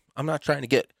 Now, I'm not trying to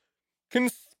get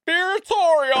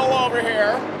conspiratorial over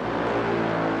here.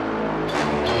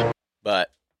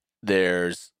 But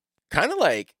there's kind of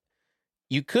like,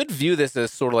 you could view this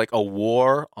as sort of like a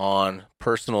war on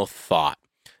personal thought.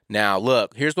 Now,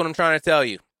 look, here's what I'm trying to tell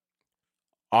you.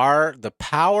 The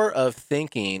power of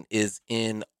thinking is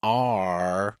in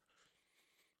our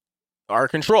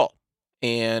control.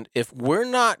 And if we're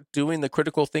not doing the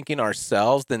critical thinking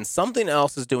ourselves, then something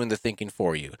else is doing the thinking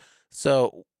for you.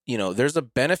 So, there's a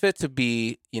benefit to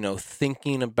be,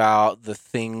 thinking about the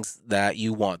things that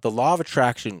you want. The law of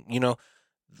attraction,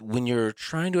 when you're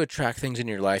trying to attract things in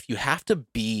your life, you have to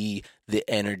be the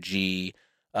energy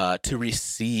to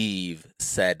receive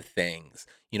said things.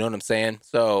 You know what I'm saying?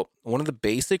 So one of the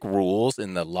basic rules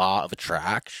in the law of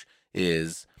attraction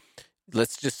is,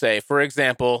 let's just say, for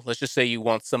example, let's just say you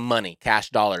want some money, cash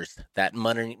dollars, that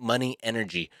money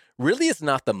energy. Really, it's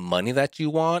not the money that you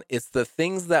want. It's the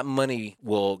things that money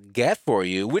will get for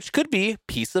you, which could be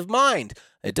peace of mind.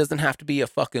 It doesn't have to be a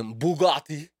fucking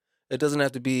Bugatti. It doesn't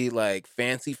have to be like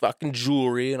fancy fucking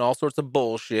jewelry and all sorts of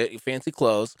bullshit, fancy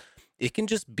clothes. It can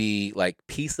just be like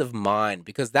peace of mind,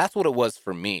 because that's what it was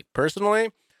for me.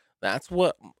 Personally, that's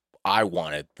what I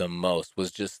wanted the most,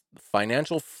 was just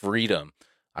financial freedom.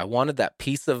 I wanted that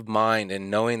peace of mind and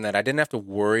knowing that I didn't have to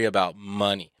worry about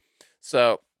money.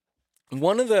 So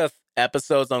one of the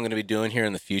episodes I'm going to be doing here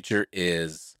in the future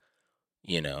is,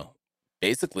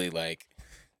 basically like,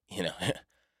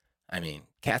 I mean,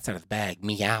 cat's out of the bag,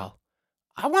 meow.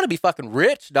 I want to be fucking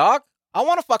rich, dog. I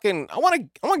want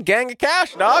a gang of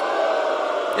cash, dog.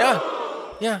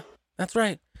 Yeah, that's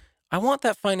right. I want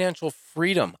that financial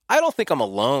freedom. I don't think I'm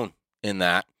alone in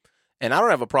that. And I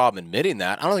don't have a problem admitting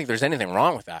that. I don't think there's anything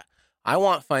wrong with that. I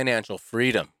want financial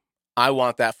freedom. I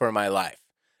want that for my life.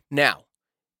 Now,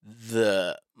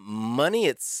 the money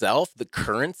itself, the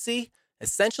currency,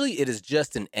 essentially it is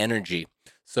just an energy.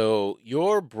 So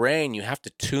your brain, you have to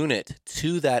tune it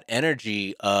to that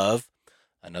energy of,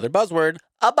 another buzzword,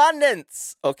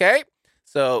 abundance, okay?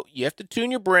 So you have to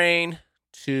tune your brain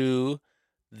to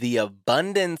the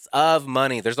abundance of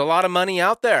money. There's a lot of money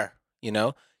out there,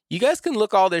 You guys can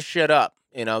look all this shit up.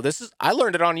 I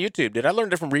learned it on YouTube. I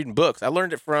learned it from reading books. I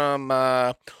learned it from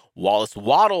Wallace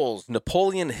Wattles,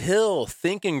 Napoleon Hill,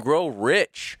 Think and Grow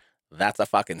Rich. That's a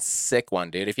fucking sick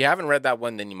one, dude. If you haven't read that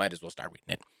one, then you might as well start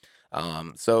reading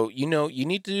it. So, you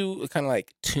need to kind of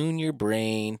like tune your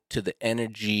brain to the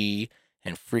energy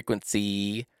and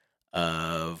frequency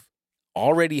of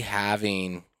already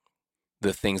having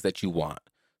the things that you want.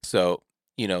 So,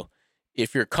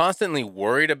 if you're constantly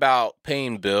worried about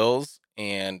paying bills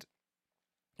and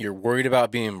you're worried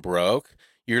about being broke,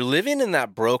 you're living in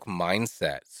that broke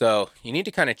mindset. So you need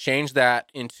to kind of change that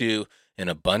into an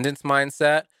abundance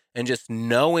mindset, and just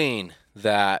knowing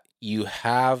that you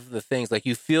have the things, like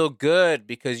you feel good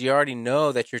because you already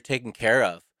know that you're taken care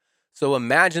of. So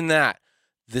imagine that.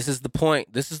 This is the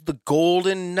point. This is the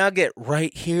golden nugget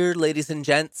right here, ladies and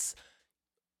gents.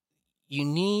 You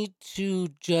need to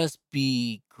just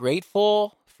be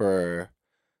grateful for,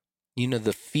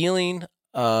 the feeling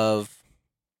of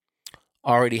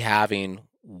already having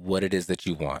what it is that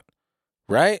you want,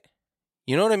 right?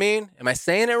 You know what I mean? Am I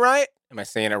saying it right? Am I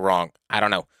saying it wrong? I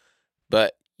don't know.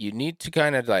 But you need to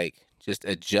kind of like just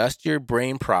adjust your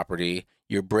brain property,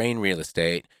 your brain real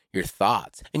estate, your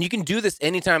thoughts. And you can do this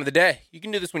any time of the day. You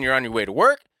can do this when you're on your way to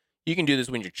work. You can do this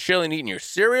when you're chilling, eating your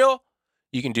cereal.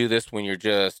 You can do this when you're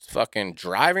just fucking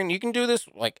driving. You can do this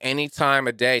like any time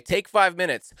of day. Take 5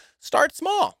 minutes. Start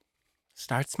small.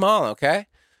 Okay?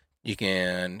 You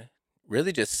can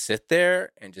really just sit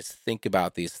there and just think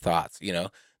about these thoughts.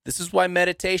 This is why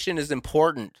meditation is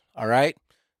important, all right?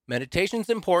 Meditation's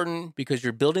important because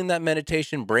you're building that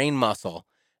meditation brain muscle.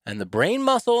 And the brain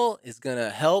muscle is going to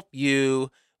help you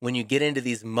when you get into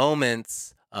these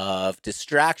moments of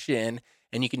distraction,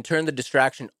 and you can turn the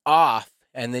distraction off,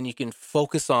 and then you can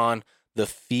focus on the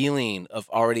feeling of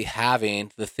already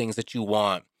having the things that you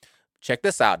want. Check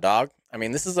this out, dog. I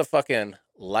mean, this is a fucking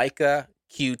Leica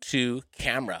Q2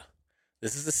 camera.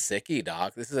 This is a sickie,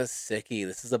 dog. This is a sickie.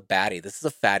 This is a baddie. This is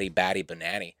a fatty, baddie,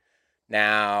 banana.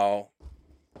 Now,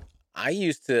 I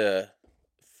used to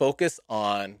focus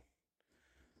on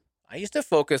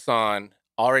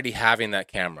already having that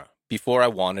camera before I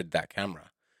wanted that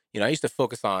camera. I used to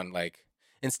focus on like,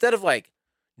 instead of like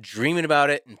dreaming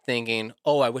about it and thinking,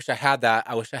 oh, I wish I had that.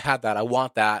 I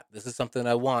want that. This is something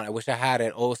I want. I wish I had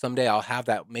it. Oh, someday I'll have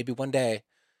that. Maybe one day.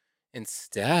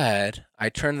 Instead, I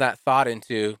turned that thought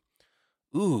into,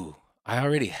 ooh, I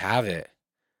already have it.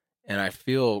 And I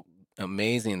feel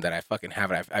amazing that I fucking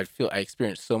have it. I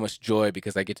experience so much joy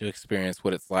because I get to experience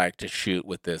what it's like to shoot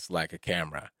with this Leica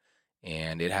camera.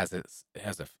 And it has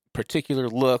a particular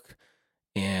look,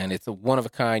 and it's a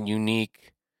one-of-a-kind,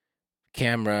 unique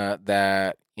camera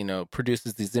that,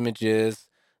 produces these images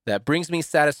that brings me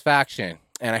satisfaction.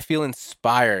 And I feel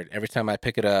inspired every time I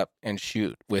pick it up and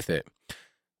shoot with it.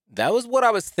 That was what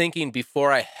I was thinking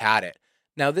before I had it.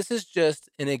 Now, this is just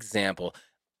an example.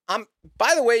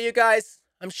 By the way, you guys,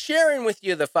 I'm sharing with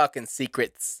you the fucking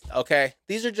secrets, okay?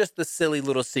 These are just the silly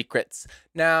little secrets.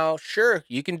 Now, sure,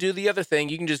 you can do the other thing.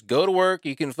 You can just go to work.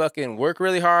 You can fucking work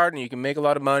really hard, and you can make a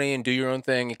lot of money and do your own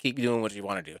thing and keep doing what you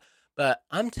want to do. But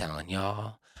I'm telling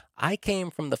y'all, I came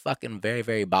from the fucking very,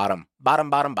 very bottom.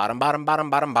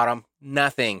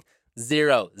 Nothing.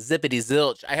 Zero. Zippity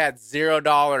zilch. I had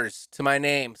 $0 to my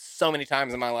name so many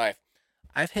times in my life.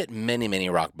 I've hit many, many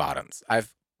rock bottoms.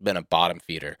 I've been a bottom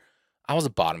feeder. I was a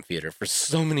bottom feeder for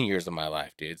so many years of my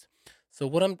life, dudes. So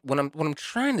what I'm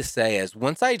trying to say is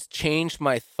once I changed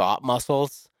my thought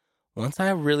muscles, once I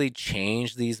really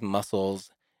changed these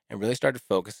muscles and really started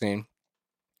focusing,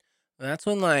 that's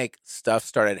when like stuff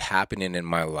started happening in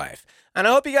my life. And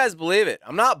I hope you guys believe it.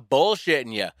 I'm not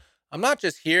bullshitting you. I'm not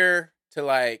just here to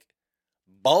like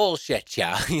bullshit you.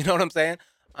 You know what I'm saying?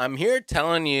 I'm here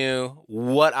telling you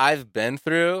what I've been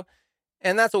through.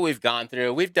 And that's what we've gone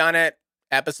through. We've done it.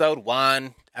 Episode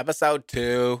 1, episode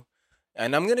 2.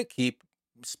 And I'm going to keep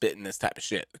spitting this type of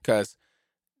shit because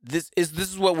this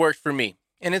is what worked for me.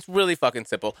 And it's really fucking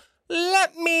simple.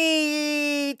 Let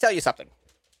me tell you something.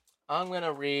 I'm going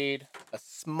to read a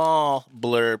small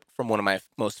blurb from one of my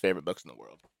most favorite books in the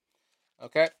world.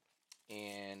 Okay?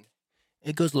 And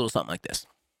it goes a little something like this.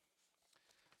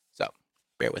 So,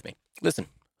 bear with me. Listen,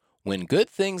 when good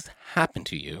things happen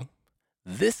to you,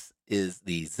 this is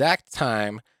the exact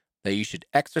time that you should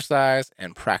exercise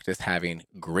and practice having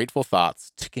grateful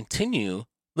thoughts to continue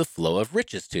the flow of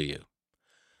riches to you.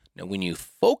 Now, when you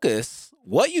focus,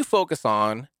 what you focus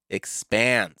on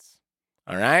expands.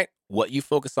 All right? What you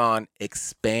focus on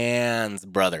expands,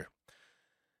 brother.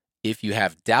 If you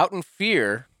have doubt and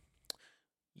fear,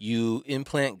 you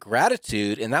implant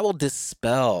gratitude, and that will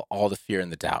dispel all the fear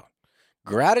and the doubt.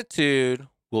 Gratitude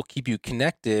will keep you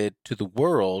connected to the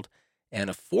world and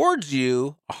affords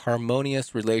you a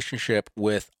harmonious relationship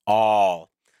with all.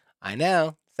 I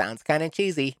know, sounds kind of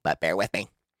cheesy, but bear with me.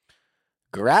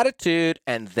 Gratitude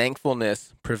and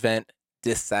thankfulness prevent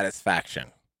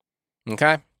dissatisfaction.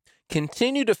 Okay?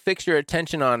 Continue to fix your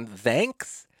attention on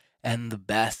thanks and the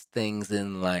best things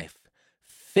in life.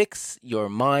 Fix your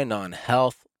mind on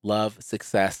health, love,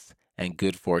 success, and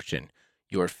good fortune.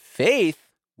 Your faith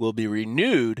will be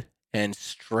renewed and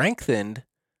strengthened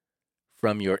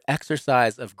from your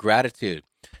exercise of gratitude.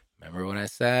 Remember what I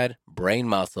said? Brain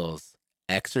muscles,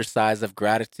 exercise of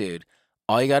gratitude.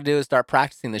 All you got to do is start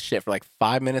practicing this shit for like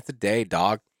 5 minutes a day,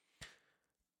 dog.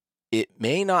 It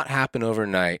may not happen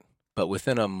overnight, but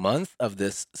within a month of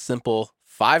this simple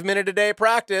 5 minute a day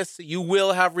practice, you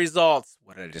will have results.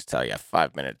 What did I just tell you?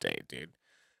 5 minute a day, dude.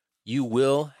 You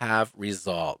will have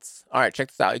results. All right, check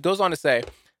this out. It goes on to say,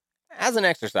 as an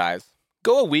exercise,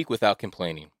 go a week without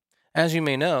complaining. As you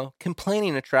may know,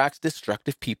 complaining attracts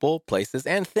destructive people, places,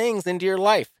 and things into your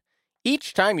life.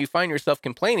 Each time you find yourself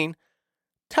complaining,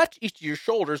 touch each of your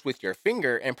shoulders with your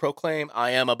finger and proclaim,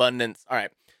 I am abundance. All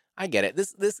right, I get it.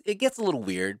 This it gets a little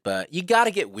weird, but you got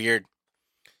to get weird.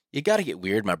 You got to get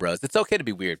weird, my bros. It's okay to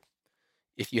be weird.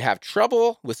 If you have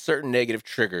trouble with certain negative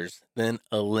triggers, then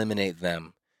eliminate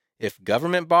them. If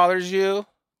government bothers you,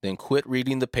 then quit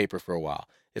reading the paper for a while.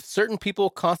 If certain people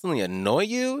constantly annoy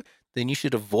you, then you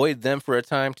should avoid them for a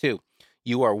time too.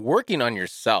 You are working on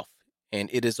yourself, and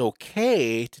it is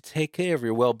okay to take care of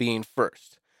your well-being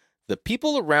first. The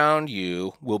people around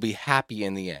you will be happy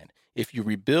in the end if you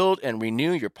rebuild and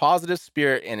renew your positive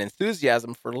spirit and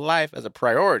enthusiasm for life as a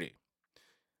priority.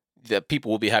 The people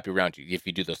will be happy around you if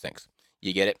you do those things.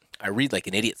 You get it? I read like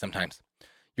an idiot sometimes.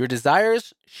 Your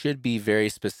desires should be very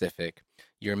specific.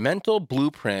 Your mental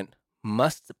blueprint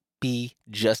must be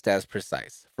just as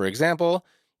precise. For example,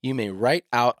 you may write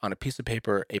out on a piece of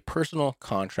paper a personal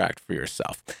contract for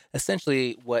yourself.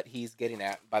 Essentially, what he's getting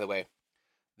at, by the way,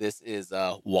 this is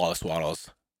Wallace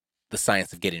Wattles, The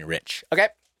Science of Getting Rich. Okay?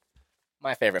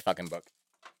 My favorite fucking book.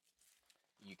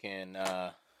 You can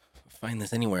find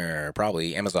this anywhere,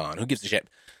 probably Amazon. Who gives a shit?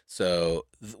 So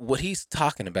what he's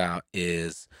talking about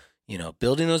is, you know,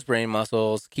 building those brain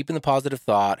muscles, keeping the positive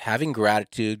thought, having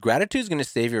gratitude. Gratitude is going to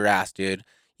save your ass, dude.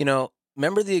 You know,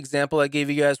 remember the example I gave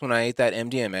you guys when I ate that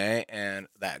MDMA and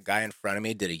that guy in front of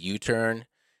me did a U-turn?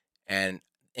 And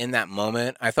in that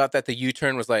moment, I thought that the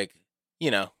U-turn was like, you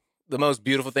know, the most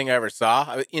beautiful thing I ever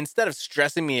saw. Instead of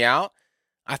stressing me out,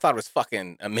 I thought it was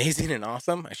fucking amazing and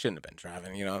awesome. I shouldn't have been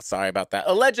driving, you know. Sorry about that.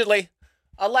 Allegedly.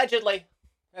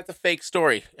 That's a fake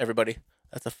story, everybody.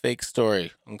 That's a fake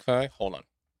story. Okay? Hold on.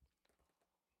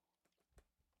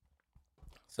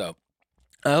 So,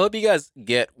 I hope you guys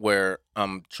get where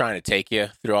I'm trying to take you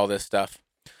through all this stuff.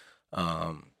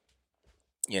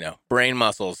 You know, brain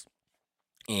muscles.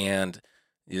 And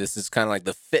this is kind of like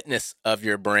the fitness of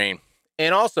your brain.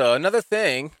 And also, another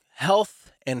thing,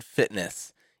 health and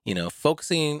fitness. You know,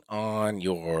 focusing on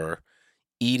your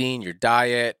eating, your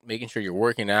diet, making sure you're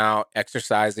working out,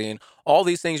 exercising. All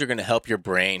these things are going to help your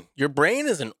brain. Your brain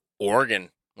is an organ,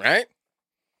 right?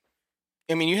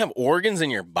 I mean, you have organs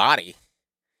in your body.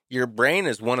 Your brain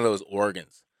is one of those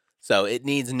organs. So it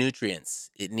needs nutrients.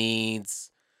 It needs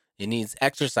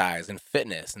exercise and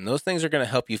fitness. And those things are going to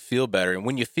help you feel better. And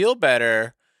when you feel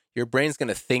better, your brain's going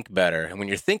to think better. And when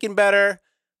you're thinking better,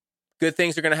 good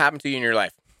things are going to happen to you in your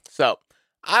life. So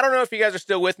I don't know if you guys are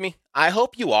still with me. I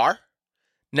hope you are.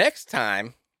 Next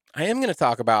time, I am going to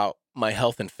talk about my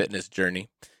health and fitness journey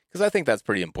because I think that's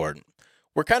pretty important.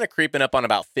 We're kind of creeping up on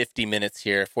about 50 minutes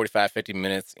here, 45, 50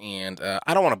 minutes, and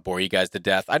I don't want to bore you guys to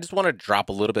death. I just want to drop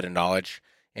a little bit of knowledge,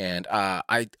 and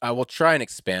I will try and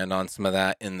expand on some of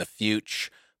that in the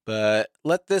future. But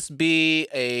let this be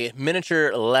a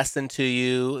miniature lesson to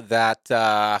you that,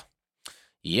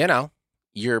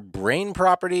 your brain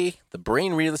property, the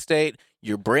brain real estate,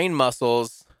 your brain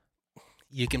muscles,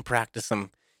 you can practice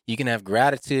them. You can have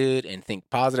gratitude and think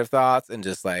positive thoughts and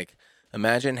just like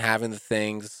imagine having the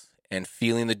things and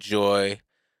feeling the joy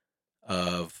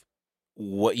of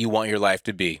what you want your life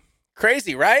to be.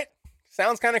 Crazy, right?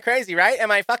 Sounds kind of crazy, right?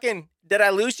 Did I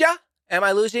lose ya? Am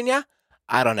I losing ya?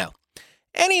 I don't know.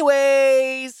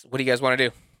 Anyways, what do you guys want to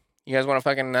do? You guys want to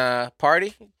fucking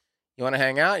party? You want to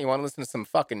hang out? You want to listen to some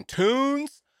fucking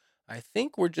tunes? I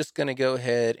think we're just going to go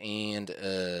ahead and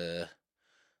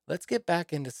let's get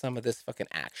back into some of this fucking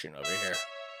action over here.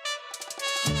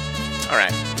 All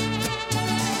right.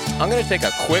 I'm going to take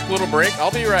a quick little break.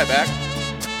 I'll be right back.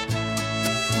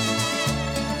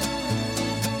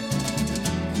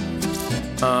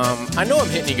 I know I'm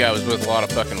hitting you guys with a lot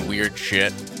of fucking weird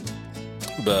shit,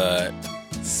 but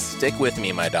stick with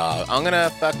me, my dog. I'm going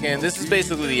to this is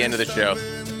basically the end of the show.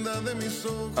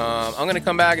 I'm going to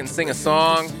come back and sing a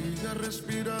song.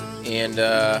 And,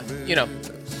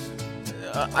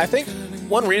 I think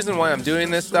one reason why I'm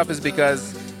doing this stuff is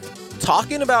because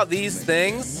talking about these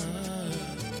things,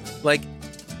 like,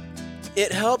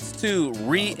 it helps to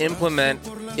re-implement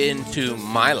into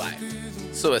my life.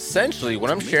 So essentially, when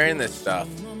I'm sharing this stuff,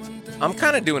 I'm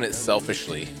kind of doing it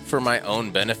selfishly for my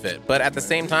own benefit. But at the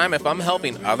same time, if I'm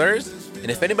helping others,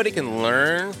 and if anybody can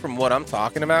learn from what I'm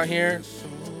talking about here,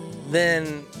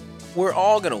 then we're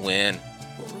all going to win.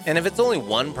 And if it's only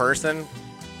one person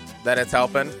that it's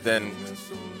helping, then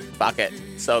fuck it.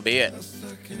 So be it.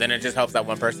 Then it just helps that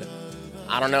one person.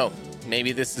 I don't know.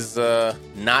 Maybe this is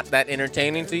not that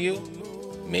entertaining to you.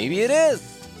 Maybe it is.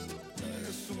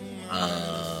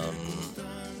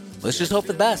 Let's just hope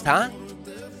for the best, huh?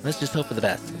 Let's just hope for the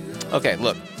best. Okay,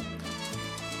 look.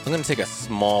 I'm going to take a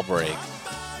small break.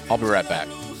 I'll be right back.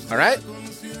 All right?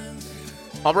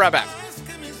 I'll be right back.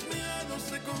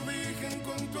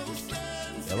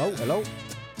 Hello?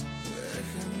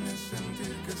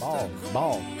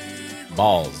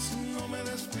 Balls.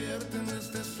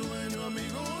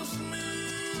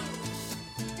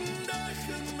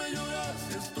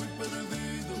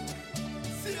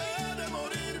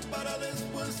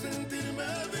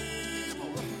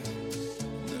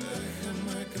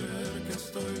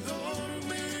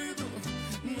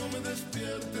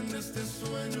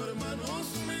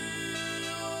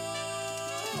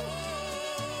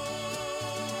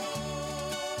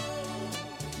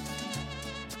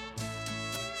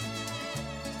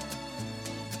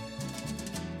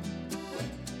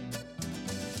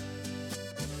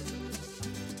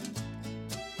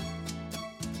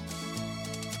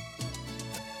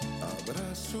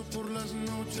 Abrazo por las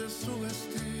noches su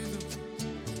vestido,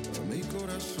 a mi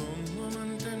corazón lo ha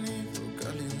mantenido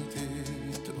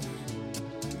calientito.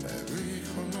 Me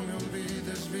dijo no me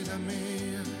olvides vida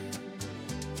mía,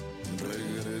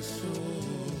 regreso.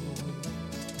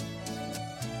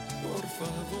 Por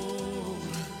favor,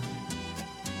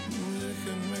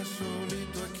 déjenme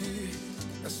solito aquí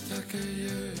hasta que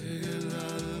llegue el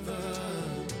alba.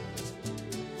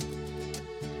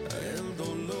 El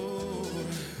dolor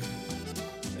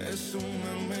es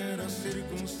una mera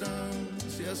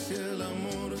circunstancia si el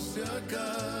amor se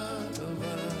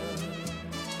acaba.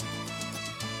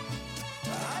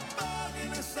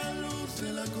 Apaguen esa luz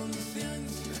de la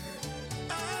conciencia,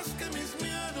 haz que mis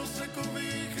miedos se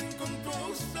cobijen con tu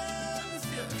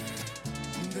ausencia.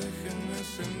 Déjenme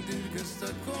sentir que está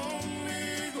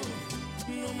conmigo,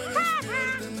 no me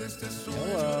despierten de este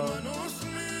sueño, hermanos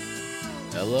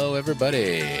míos. Hello,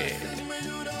 everybody.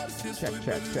 Check.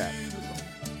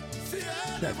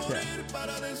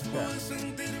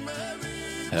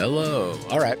 Hello.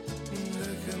 All right.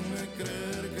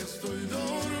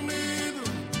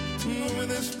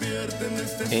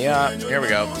 Yeah, here we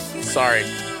go. Sorry.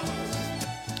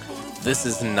 This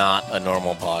is not a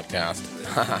normal podcast.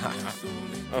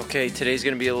 Okay, today's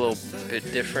going to be a little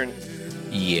bit different.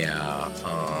 Yeah,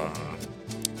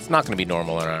 it's not going to be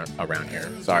normal around here.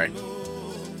 Sorry.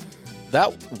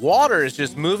 That water is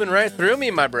just moving right through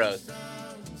me, my bros.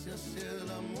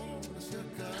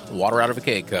 Water out of a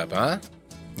K-cup, huh?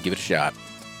 Give it a shot.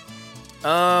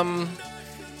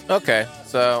 Okay,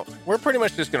 so we're pretty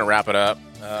much just going to wrap it up.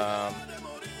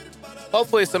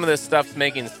 Hopefully some of this stuff's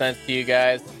making sense to you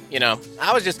guys. You know,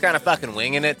 I was just kind of fucking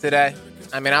winging it today.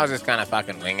 I was just kind of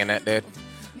fucking winging it, dude.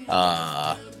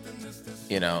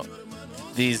 You know,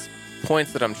 these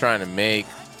points that I'm trying to make,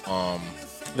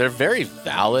 they're very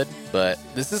valid, but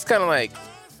this is kind of like,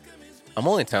 I'm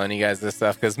only telling you guys this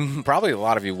stuff because probably a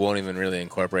lot of you won't even really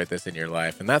incorporate this in your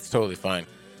life, and that's totally fine.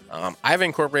 I've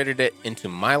incorporated it into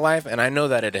my life, and I know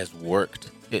that it has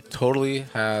worked. It totally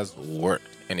has worked.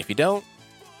 And if you don't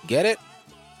get it,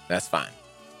 that's fine.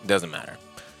 It doesn't matter.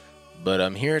 But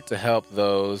I'm here to help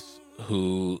those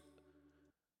who,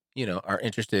 you know, are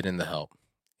interested in the help.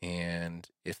 And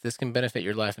if this can benefit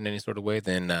your life in any sort of way,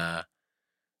 then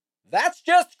that's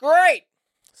just great.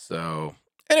 So,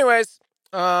 anyways,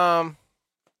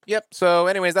 yep. So,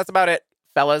 anyways, that's about it,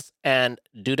 fellas and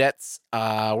dudettes.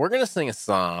 We're gonna sing a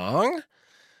song.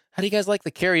 How do you guys like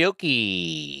the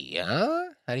karaoke? Huh?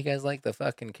 How do you guys like the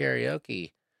fucking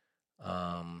karaoke?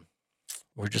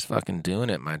 We're just fucking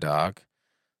doing it, my dog.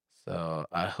 So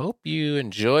I hope you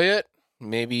enjoy it.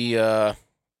 Maybe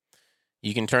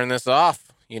you can turn this off.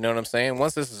 You know what I'm saying?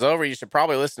 Once this is over, you should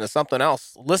probably listen to something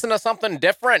else. Listen to something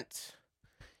different.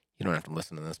 You don't have to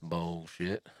listen to this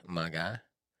bullshit, my guy.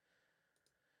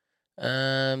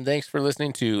 Thanks for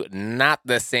listening to Not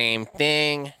the Same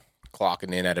Thing.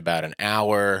 Clocking in at about an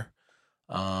hour.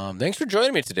 Thanks for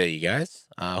joining me today, you guys.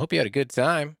 I hope you had a good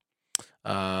time.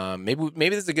 Maybe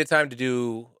this is a good time to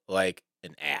do like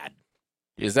an ad.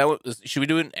 Should we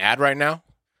do an ad right now?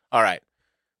 All right.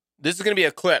 This is going to be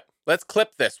a clip. Let's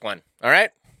clip this one. All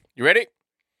right. You ready?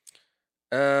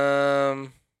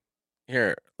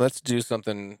 Here, let's do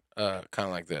something, kind of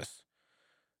like this.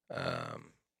 Let's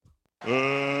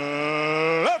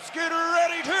get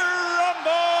ready to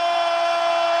rumble!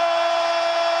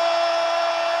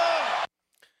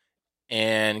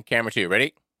 And camera 2,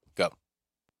 ready? Go.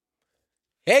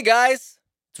 Hey guys,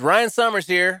 it's Ryan Summers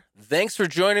here. Thanks for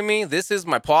joining me. This is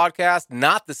my podcast,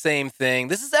 Not the Same Thing.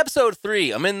 This is episode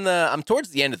 3. I'm towards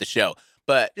the end of the show,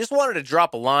 but just wanted to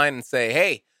drop a line and say,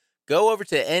 hey, go over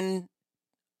to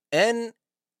NTST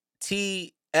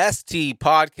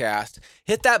podcast,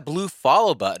 hit that blue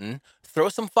follow button, throw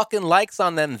some fucking likes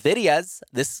on them videos.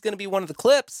 This is going to be one of the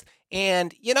clips.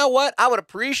 And you know what? I would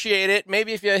appreciate it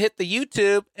maybe if you hit the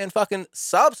YouTube and fucking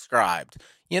subscribed.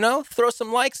 You know, throw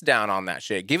some likes down on that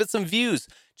shit. Give it some views.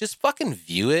 Just fucking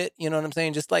view it. You know what I'm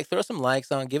saying? Just like throw some likes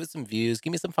on, give it some views.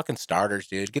 Give me some fucking starters,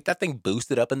 dude. Get that thing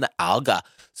boosted up in the alga.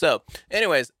 So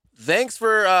anyways, thanks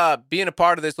for being a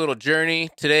part of this little journey.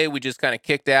 Today, we just kind of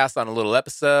kicked ass on a little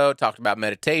episode, talked about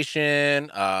meditation,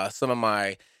 some of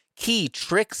my key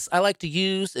tricks I like to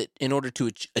use in order to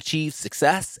achieve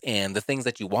success and the things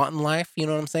that you want in life. You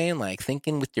know what I'm saying? Like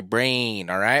thinking with your brain.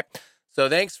 All right. So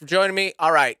thanks for joining me.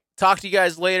 All right. Talk to you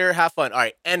guys later. Have fun. All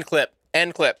right. End clip.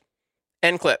 End clip.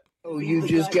 End clip. Oh, you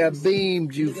just got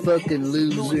beamed, you fucking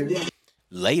loser.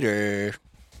 Later.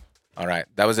 All right.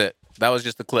 That was it. That was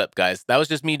just the clip, guys. That was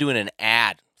just me doing an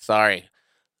ad. Sorry.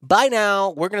 Bye now.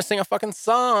 We're going to sing a fucking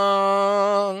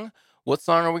song. What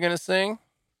song are we going to sing?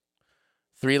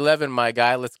 311, my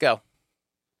guy. Let's go.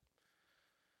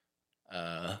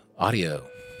 Audio.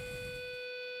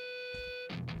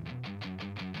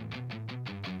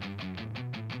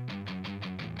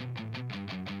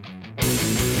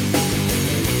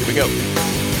 Here we go.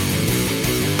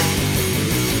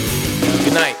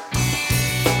 Good night.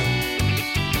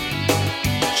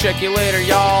 Check you later,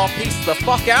 y'all. Peace the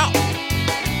fuck out.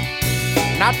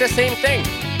 Not the same thing.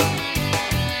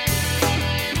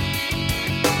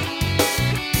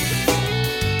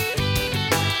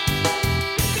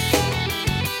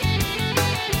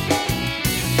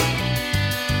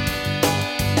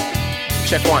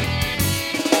 Check 1.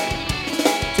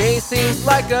 Day seems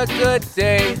like a good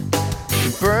day.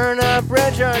 Burn a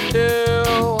bridge or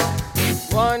two.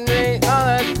 One day, all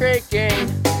that's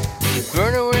creaking.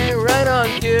 Burn away right on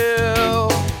cue.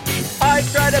 I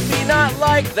try to be not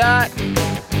like that,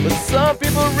 but some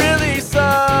people really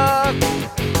suck.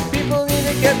 People need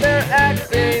to get their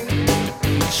acting.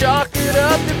 Chalk it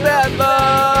up to bad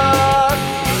luck.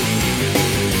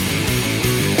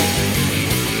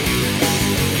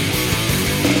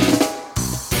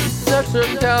 Such a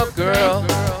cowgirl,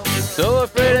 so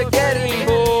afraid of getting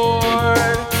bored.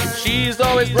 She's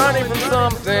always running from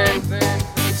something,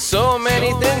 so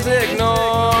many things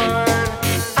ignored.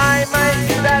 I might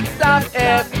do that stuff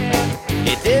if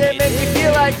it didn't make me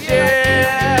feel like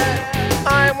shit.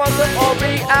 I want the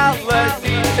only outlet,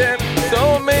 deep,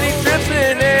 so many trips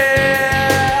in it.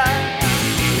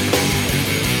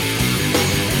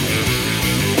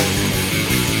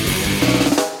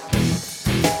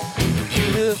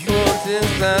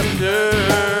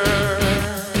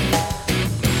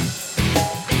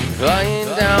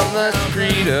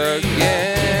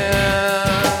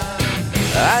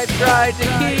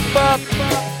 up,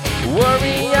 wore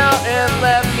me out and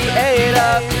left me ate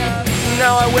up.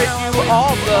 Now I wish you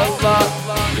all the luck.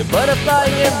 You're butterfly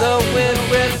in the wind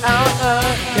without a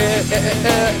care.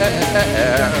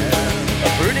 A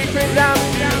pretty thing down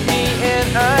to me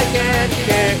and I can't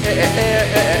care.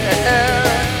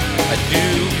 I do,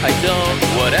 I don't,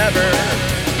 whatever.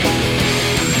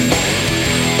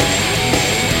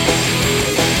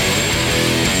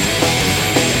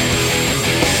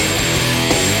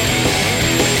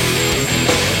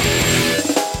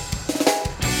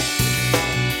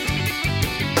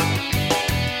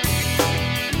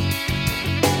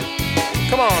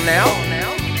 Come on now.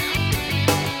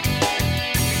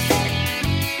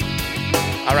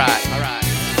 All right.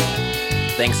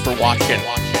 Thanks for watching.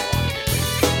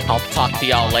 I'll talk to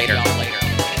y'all later.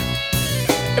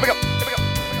 Here we go.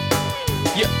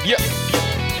 Yeah.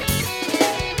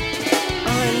 I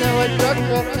know a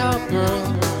drug-walked out girl,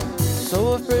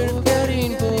 so afraid of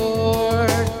getting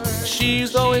bored.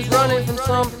 She's always running from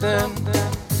something,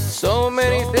 so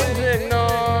many things to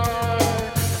ignore.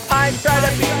 I try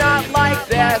to be not like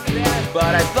that,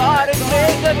 but I thought it'd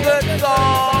make a good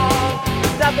song.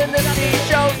 There's nothing to see,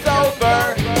 show's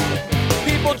over.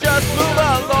 People just move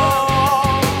along.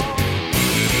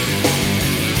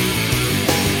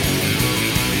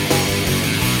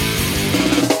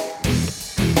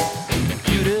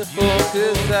 Beautiful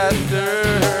disaster.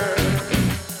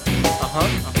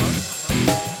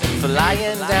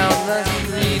 Flying down the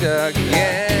street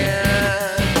again.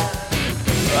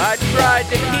 I tried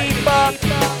to keep up,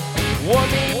 wore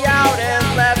me out and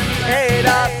left me ate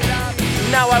up.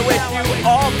 Now I wish you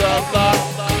all the luck.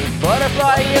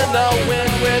 Butterfly in the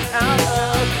wind without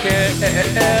a care.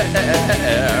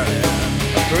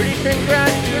 A pretty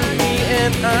congrats to me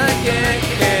and I can't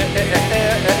care.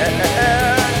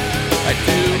 I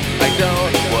do, I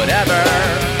don't, whatever.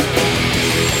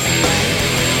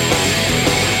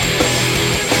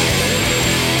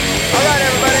 All right,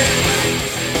 everybody.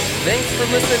 Thanks for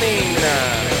listening.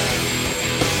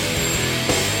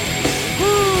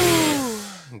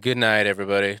 Woo. Good night,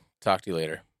 everybody. Talk to you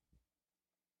later.